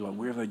we're like,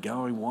 where are they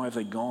going? Why have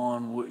they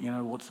gone?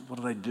 What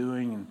are they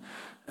doing?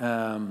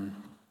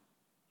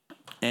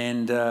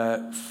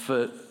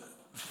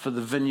 For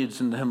the vineyards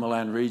in the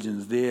Himalayan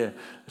regions there,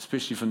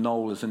 especially for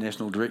Noel as the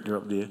national director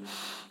up there,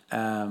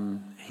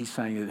 he's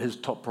saying that his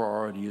top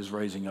priority is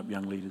raising up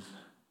young leaders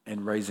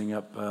and raising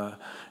up,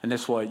 and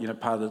that's why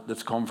part of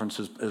this conference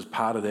is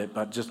part of that.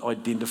 But just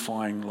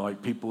identifying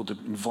like people to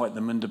invite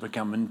them in to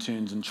become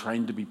interns and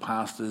trained to be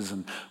pastors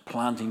and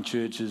planting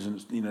churches,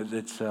 and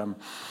that's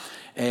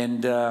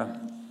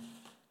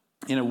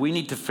we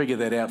need to figure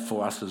that out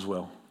for us as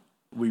well.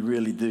 We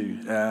really do.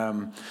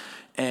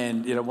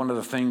 And one of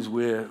the things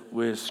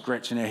we're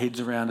scratching our heads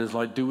around is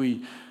like, do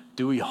we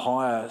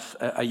hire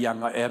a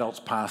young adults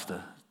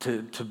pastor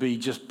to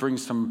bring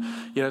some?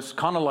 It's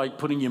kind of like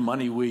putting your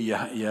money where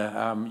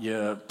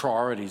your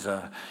priorities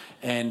are,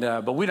 and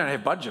but we don't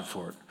have budget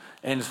for it.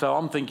 And so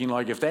I'm thinking,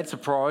 like, if that's a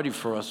priority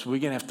for us, we're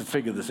going to have to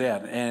figure this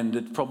out. And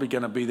it's probably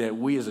going to be that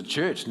we as a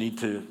church need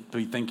to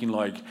be thinking,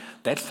 like,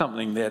 that's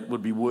something that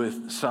would be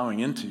worth sowing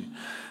into.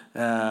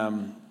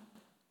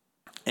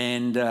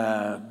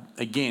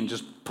 Again,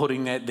 just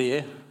putting that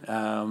there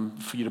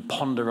for you to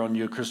ponder on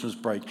your Christmas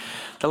break.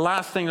 The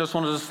last thing I just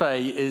wanted to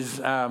say is,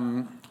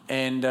 as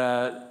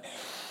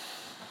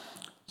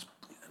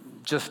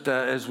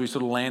we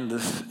sort of land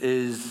this,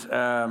 is,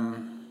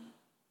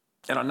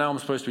 and I know I'm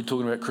supposed to be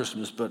talking about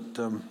Christmas, but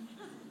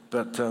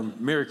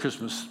Merry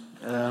Christmas.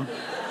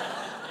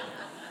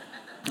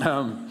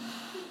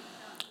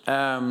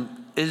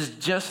 Is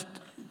just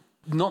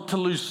not to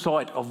lose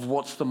sight of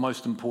what's the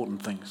most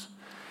important things.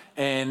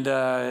 And,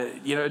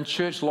 in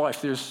church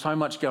life, there's so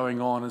much going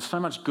on and so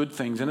much good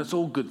things, and it's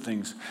all good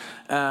things.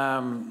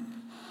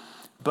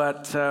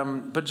 But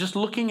just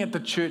looking at the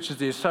churches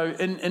there, so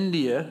in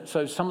India,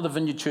 so some of the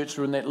vineyard churches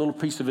are in that little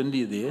piece of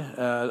India there,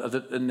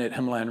 in that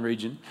Himalayan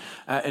region.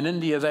 In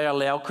India, they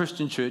allow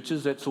Christian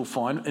churches, that's all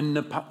fine. In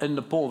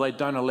Nepal, they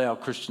don't allow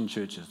Christian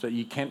churches. That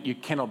you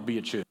cannot be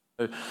a church.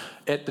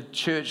 At the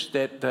church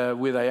that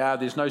where they are,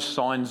 there's no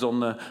signs on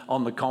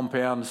the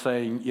compound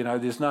saying,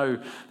 there's no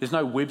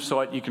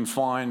website you can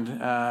find.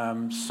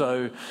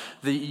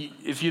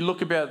 If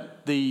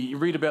you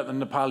read about the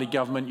Nepali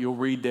government, you'll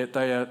read that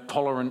they are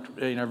tolerant,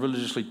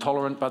 religiously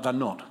tolerant, but they're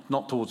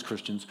not towards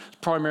Christians. It's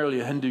primarily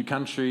a Hindu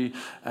country,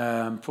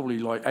 probably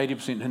like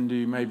 80%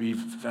 Hindu, maybe.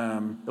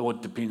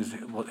 It depends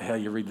how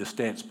you read the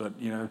stats, but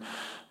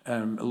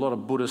a lot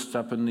of Buddhists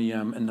up in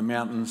the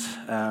mountains.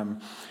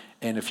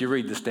 And if you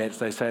read the stats,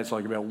 they say it's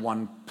like about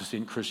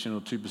 1% Christian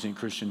or 2%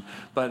 Christian.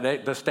 But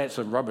the stats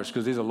are rubbish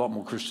because there's a lot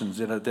more Christians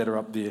that are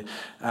up there.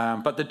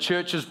 But the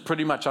church is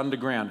pretty much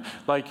underground.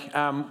 Like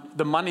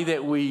the money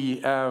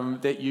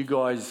that you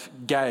guys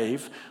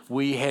gave,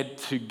 we had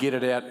to get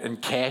it out in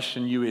cash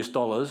in US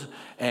dollars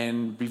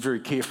and be very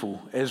careful.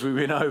 As we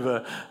went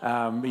over,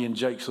 me and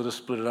Jake sort of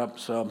split it up.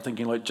 So I'm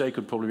thinking like Jake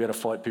would probably be able to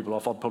fight people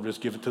off. I'd probably just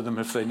give it to them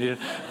if they need it.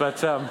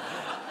 But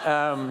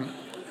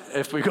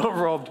if we got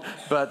robbed.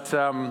 But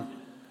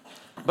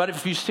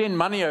if you send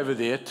money over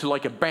there to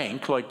like a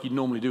bank, like you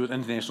normally do with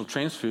international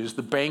transfers,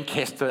 the bank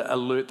has to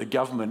alert the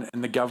government,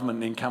 and the government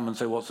then come and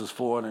say, what's this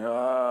for? And they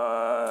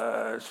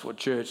go, it's for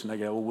church. And they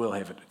go, well, we'll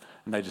have it.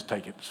 And they just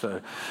take it.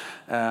 So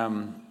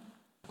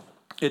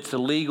it's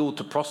illegal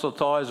to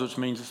proselytize, which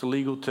means it's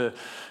illegal to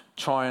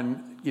try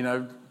and,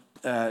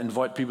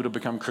 invite people to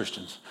become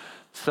Christians.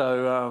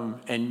 So,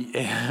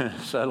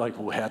 so like,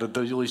 well, how did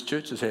all these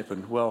churches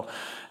happen? Well,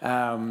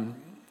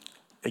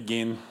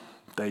 again,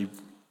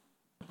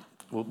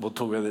 we'll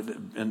talk about it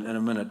in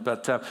a minute.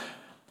 But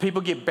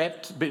people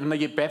when they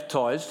get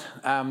baptized,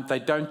 they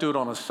don't do it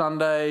on a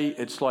Sunday.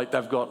 It's like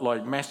they've got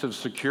like massive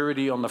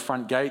security on the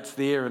front gates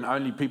there, and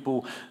only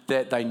people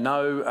that they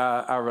know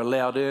are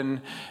allowed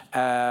in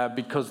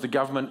because the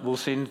government will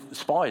send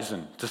spies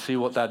in to see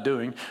what they're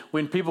doing.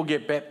 When people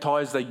get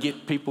baptized, they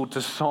get people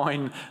to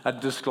sign a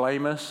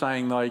disclaimer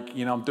saying like,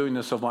 I'm doing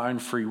this of my own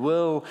free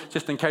will,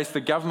 just in case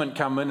the government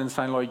come in and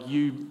saying like,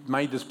 you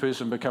made this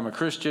person become a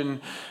Christian,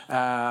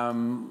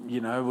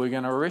 we're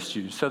going to arrest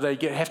you. So they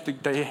have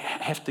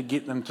to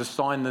get them to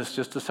sign this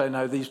just to say,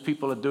 no, these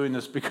people are doing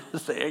this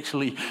because they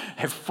actually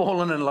have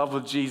fallen in love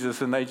with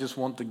Jesus and they just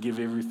want to give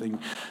everything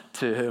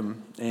to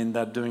him, and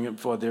they're doing it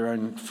for their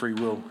own free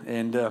will.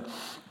 And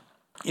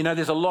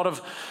there's a lot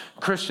of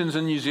Christians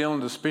in New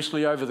Zealand,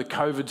 especially over the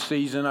COVID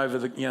season,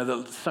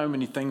 so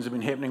many things have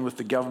been happening with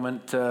the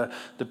government, the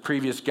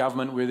previous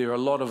government, where there are a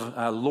lot of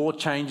law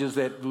changes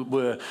that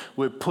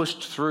were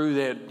pushed through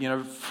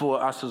that,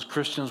 for us as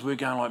Christians, we're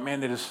going like,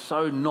 man, that is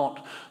so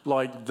not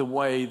like the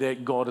way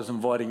that God is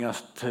inviting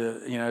us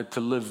to, to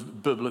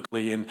live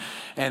biblically. And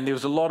there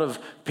was a lot of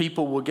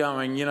people were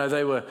going,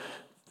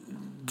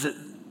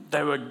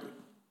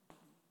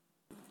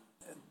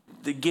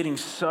 they're getting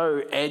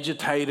so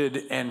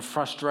agitated and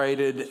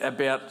frustrated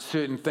about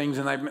certain things,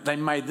 and they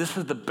made this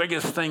is the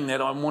biggest thing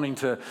that I'm wanting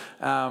to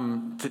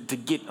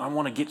get. I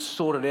want to get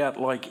sorted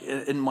out, like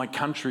in my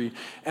country.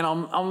 And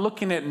I'm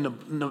looking at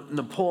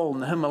Nepal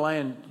and the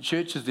Himalayan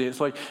churches there.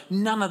 It's like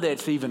none of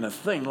that's even a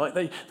thing. Like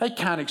they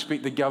can't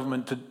expect the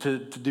government to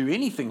do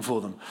anything for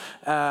them.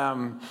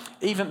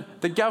 Even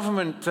the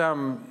government.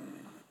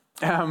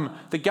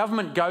 The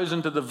government goes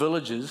into the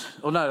villages.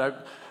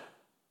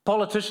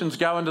 Politicians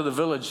go into the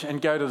village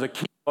and go to the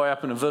key guy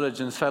up in the village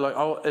and say like,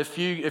 oh, if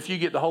you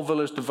get the whole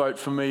village to vote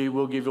for me,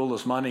 we'll give you all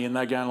this money. And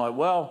they're going like,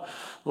 well,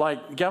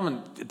 like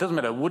government, it doesn't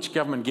matter which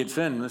government gets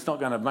in. It's not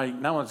going to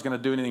no one's going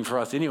to do anything for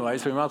us anyway.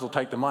 So we might as well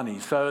take the money.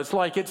 So it's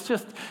like, it's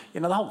just,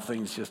 the whole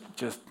thing's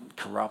just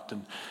corrupt.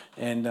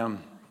 And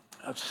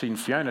I've seen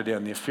Fiona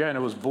down there.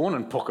 Fiona was born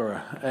in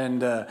Pokhara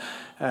and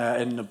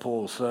in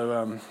Nepal.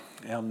 So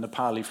our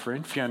Nepali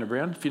friend, Fiona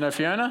Brown. If you know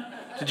Fiona,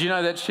 did you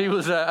know that she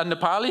was a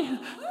Nepali?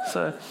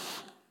 So,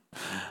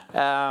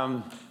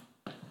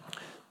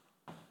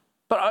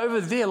 but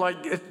over there,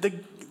 like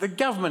the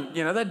government,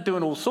 they're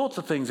doing all sorts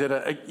of things that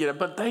are,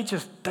 but they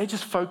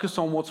just focus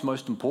on what's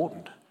most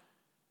important.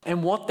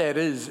 And what that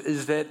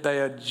is that they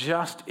are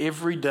just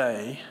every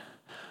day,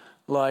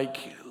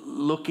 like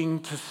looking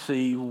to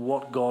see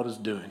what God is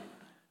doing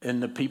in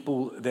the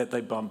people that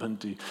they bump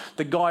into.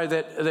 The guy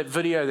that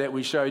video that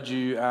we showed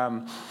you,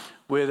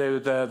 where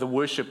the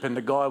worship and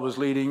the guy was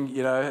leading,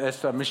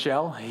 that's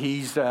Michelle.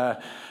 He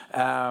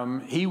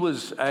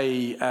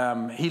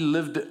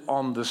lived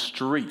on the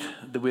street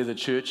where the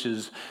church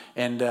is,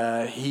 and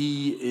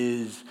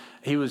he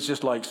was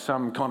just like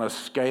some kind of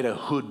skater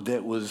hood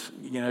that was,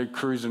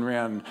 cruising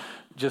around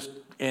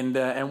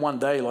and one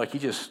day, like, he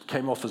just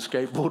came off his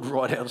skateboard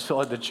right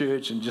outside the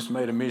church and just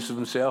made a mess of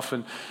himself,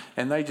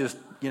 and they just,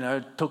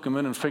 took him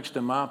in and fixed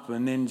him up,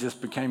 and then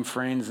just became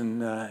friends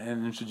and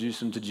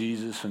introduced him to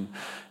Jesus,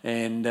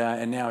 and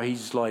now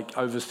he's like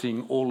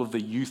overseeing all of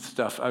the youth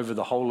stuff over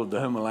the whole of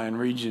the Himalayan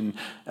region.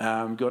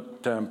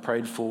 Got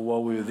prayed for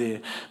while we were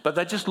there, but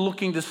they're just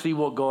looking to see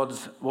what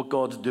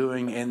God's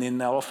doing, and then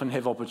they'll often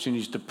have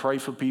opportunities to pray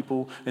for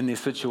people in their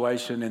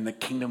situation, and the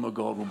kingdom of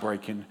God will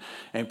break in,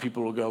 and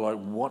people will go like,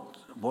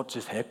 what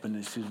just happened?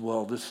 He says,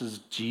 well, this is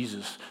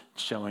Jesus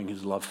showing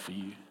his love for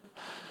you.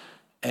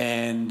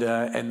 and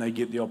they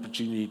get the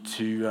opportunity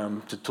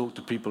to talk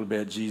to people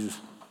about Jesus.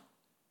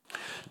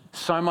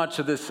 So much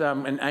of this,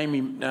 and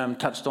Amy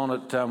touched on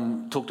it,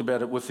 talked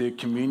about it with the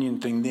communion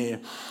thing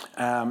there.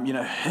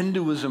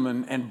 Hinduism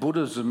and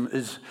Buddhism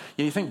is,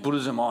 you think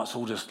Buddhism, it's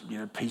all just,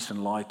 peace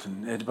and light,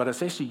 but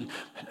it's actually,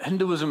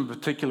 Hinduism in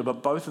particular,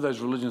 but both of those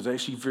religions are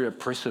actually very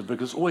oppressive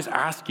because it's always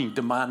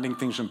demanding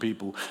things from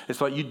people. It's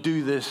like you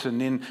do this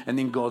and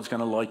then God's going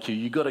to like you.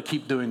 You got to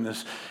keep doing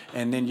this,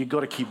 and then you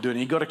got to keep doing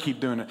it. You got to keep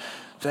doing it.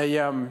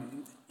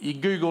 You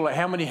Google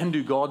how many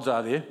Hindu gods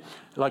are there,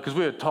 because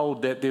we were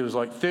told that there was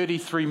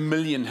 33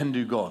 million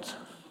Hindu gods.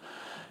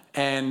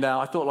 And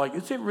I thought,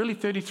 is there really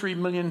 33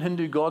 million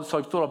Hindu gods? So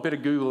I thought I'd better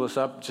Google this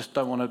up, just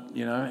don't want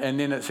to, and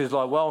then it says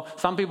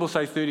some people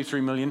say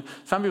 33 million,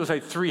 some people say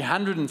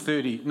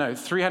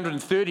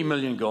 330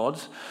 million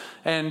gods.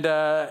 And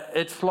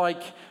it's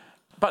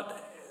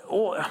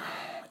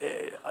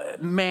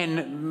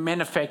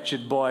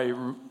manufactured by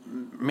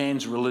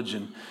man's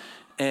religion.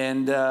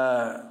 And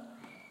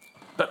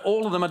but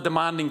all of them are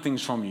demanding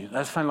things from you.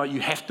 They're saying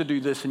you have to do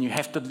this, and you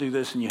have to do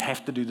this, and you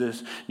have to do this,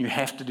 and you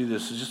have to do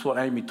this. It's just what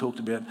Amy talked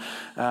about.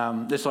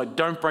 It's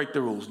don't break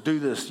the rules. Do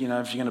this. If you're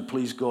going to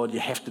please God, you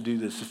have to do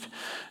this.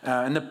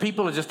 And the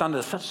people are just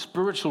under such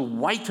spiritual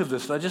weight of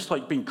this. They're just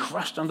being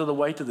crushed under the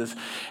weight of this.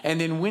 And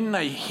then when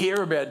they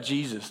hear about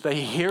Jesus, they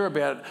hear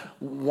about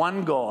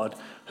one God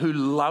who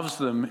loves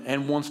them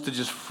and wants to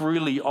just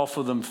freely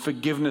offer them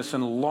forgiveness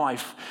and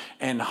life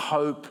and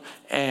hope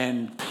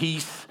and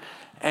peace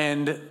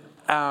and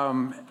they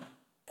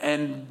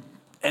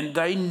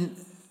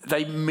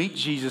meet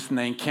Jesus and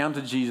they encounter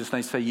Jesus and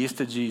they say yes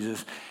to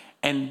Jesus,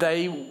 and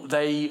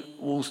they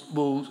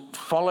will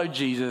follow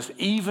Jesus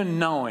even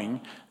knowing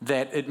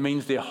that it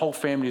means their whole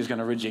family is going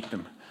to reject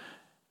them.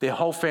 Their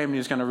whole family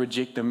is going to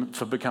reject them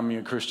for becoming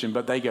a Christian,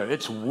 but they go,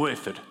 it's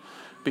worth it.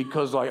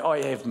 Because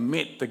I have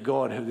met the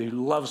God who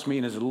loves me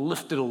and has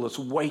lifted all this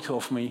weight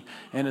off me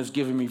and has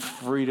given me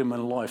freedom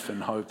and life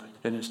and hope.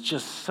 And it's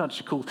just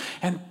such a cool...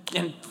 And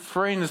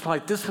friends,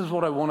 this is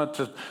what I wanted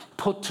to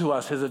put to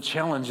us as a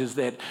challenge, is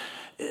that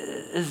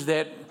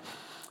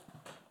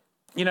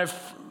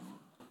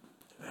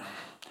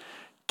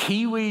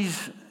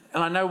Kiwis,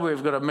 and I know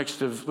we've got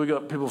we've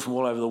got people from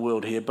all over the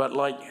world here, but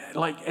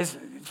as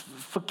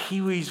for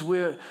Kiwis,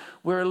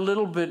 we're a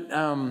little bit...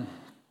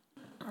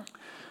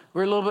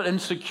 we're a little bit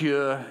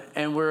insecure,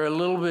 and we're a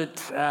little bit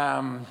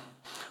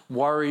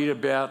worried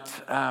about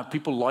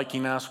people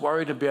liking us,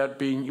 worried about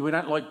we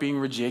don't like being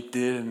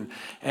rejected.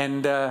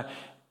 And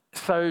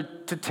so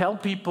to tell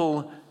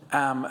people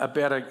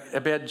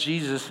about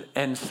Jesus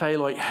and say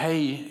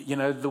hey,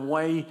 the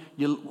way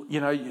you're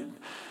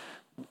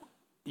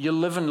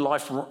living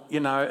life,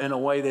 in a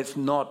way that's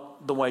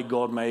not the way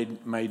God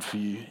made for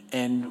you.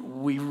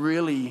 And we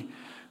really,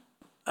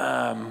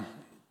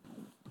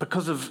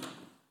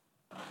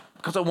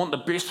 because I want the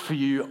best for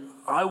you,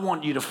 I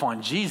want you to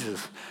find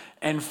Jesus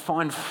and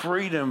find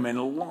freedom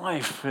and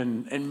life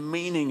and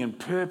meaning and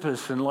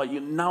purpose and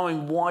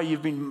knowing why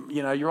you've been,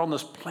 you're on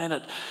this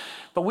planet.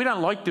 But we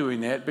don't like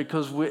doing that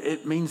because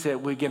it means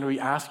that we're going to be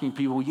asking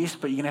people, yes,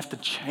 but you're going to have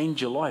to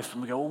change your life.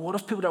 And we go, well, what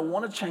if people don't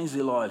want to change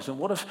their lives? And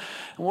what if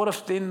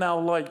then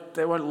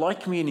they won't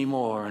like me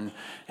anymore?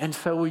 And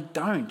so we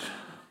don't.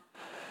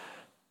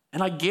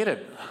 And I get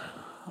it.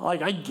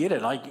 I get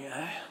it.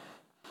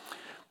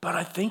 But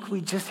I think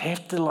we just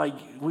have to,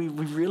 we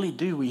really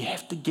do. We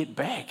have to get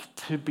back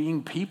to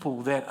being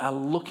people that are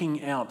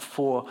looking out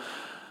for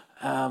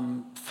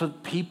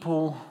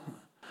people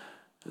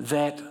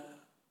that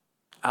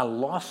are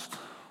lost,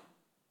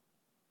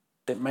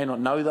 that may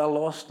not know they're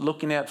lost,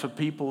 looking out for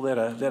people that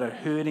are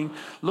hurting,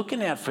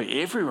 looking out for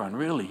everyone,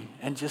 really,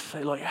 and just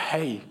say,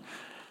 hey,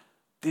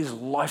 there's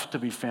life to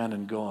be found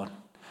in God.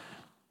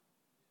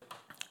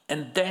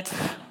 And that's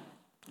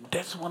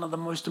one of the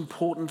most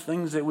important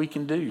things that we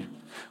can do.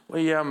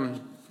 I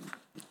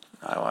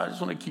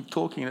just want to keep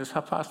talking. It's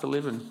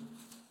 11:30.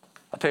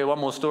 I'll tell you one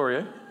more story,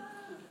 eh?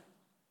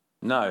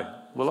 No.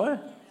 Will I?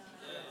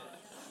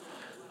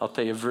 I'll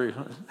tell you,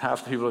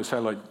 half the people will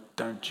say,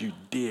 don't you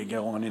dare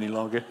go on any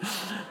longer.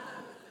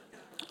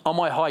 On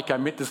my hike, I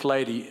met this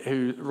lady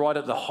who, right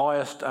at the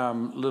highest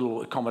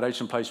little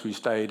accommodation place we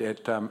stayed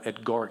at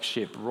Gorik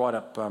Shep, right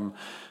up,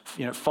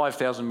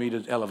 5,000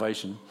 meters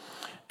elevation.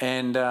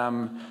 And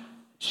her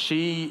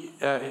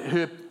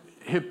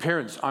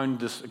parents owned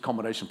this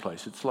accommodation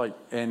place. It's so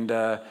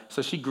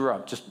she grew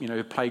up just,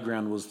 her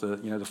playground was the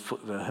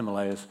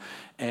Himalayas,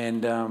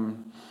 and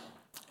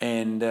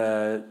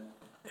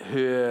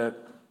her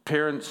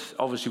parents,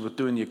 obviously with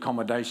doing the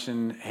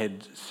accommodation,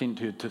 had sent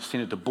her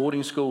to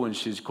boarding school when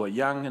she was quite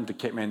young, into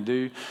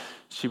Kathmandu.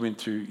 She went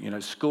through,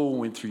 school,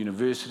 went through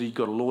university,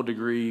 got a law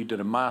degree, did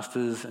a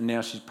master's, and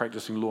now she's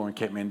practicing law in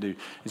Kathmandu.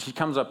 And she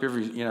comes up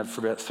every,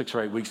 for about 6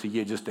 or 8 weeks a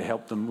year just to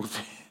help them with,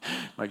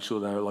 make sure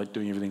they're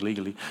doing everything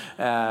legally.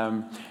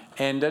 And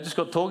I just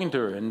got talking to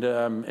her, and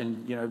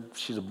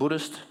she's a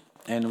Buddhist,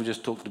 and we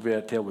just talked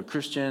about how we're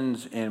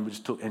Christians, and we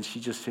just and she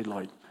just said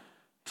I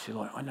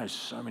know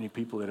so many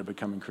people that are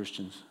becoming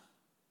Christians.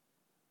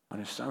 I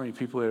know so many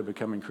people that are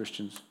becoming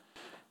Christians.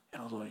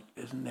 And I was like,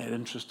 isn't that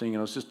interesting? And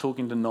I was just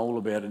talking to Noel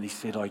about it, and he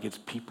said, like, it's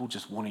people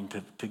just wanting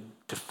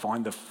to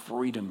find the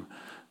freedom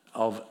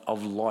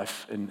of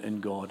life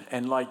in God.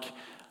 And like,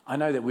 I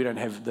know that we don't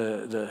have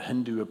the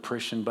Hindu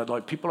oppression, but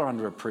like, people are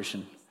under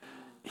oppression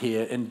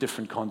here in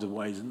different kinds of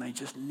ways, and they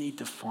just need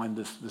to find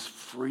this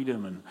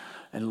freedom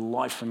and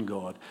life in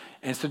God.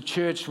 And so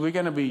church, we're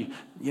going to be,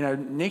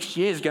 next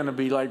year is going to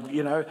be like,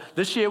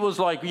 this year was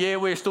like, yeah,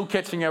 we're still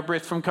catching our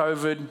breath from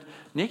COVID.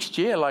 Next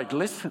year, like,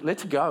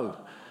 let's go.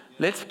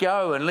 Let's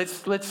go and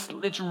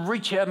let's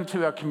reach out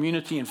into our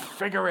community and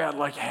figure out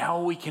like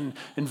how we can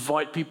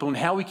invite people and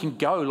how we can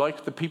go,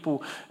 like the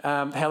people,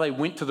 how they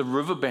went to the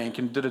riverbank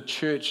and did a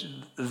church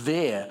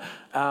there.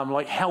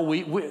 Like how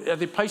are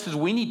there places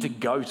we need to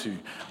go to?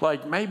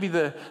 Like maybe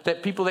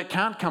that people that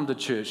can't come to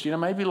church,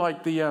 maybe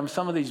like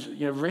some of these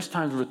rest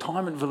homes,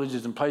 retirement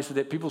villages and places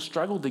that people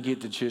struggle to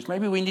get to church.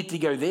 Maybe we need to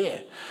go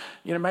there.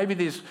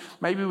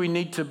 Maybe we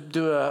need to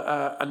do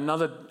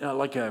another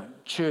like a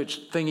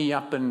church thingy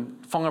up in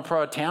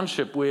Whangaproa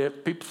Township where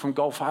people from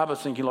Gulf Harbour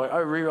thinking like, oh,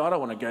 Riri, I don't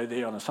want to go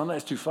there on a Sunday,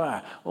 it's too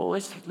far. Well,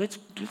 let's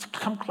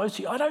come close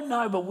here. I don't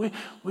know, but we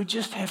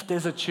just have to,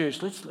 as a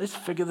church, let's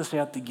figure this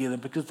out together,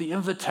 because the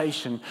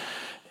invitation,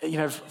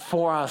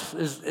 for us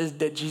is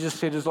that Jesus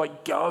said is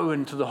like, go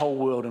into the whole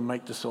world and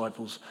make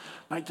disciples,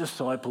 and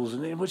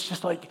then it's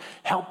just like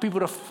help people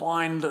to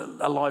find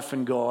a life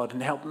in God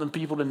and help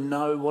people to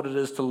know what it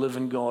is to live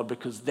in God,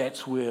 because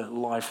that's where the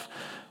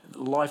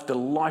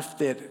life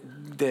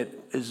that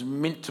is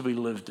meant to be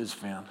lived is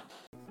found.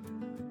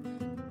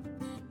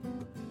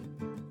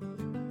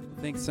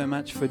 Thanks so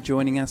much for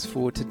joining us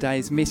for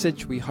today's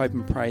message. We hope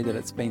and pray that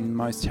it's been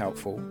most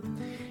helpful.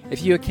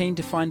 If you are keen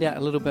to find out a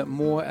little bit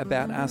more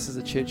about us as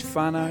a church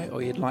whānau,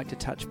 or you'd like to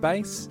touch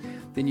base,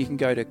 then you can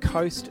go to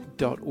coast.org.nz,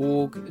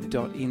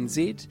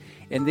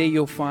 and there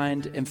you'll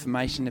find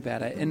information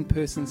about our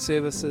in-person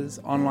services,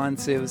 online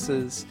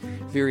services,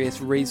 various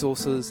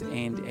resources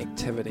and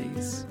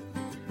activities.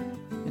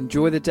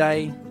 Enjoy the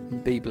day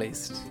and be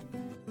blessed.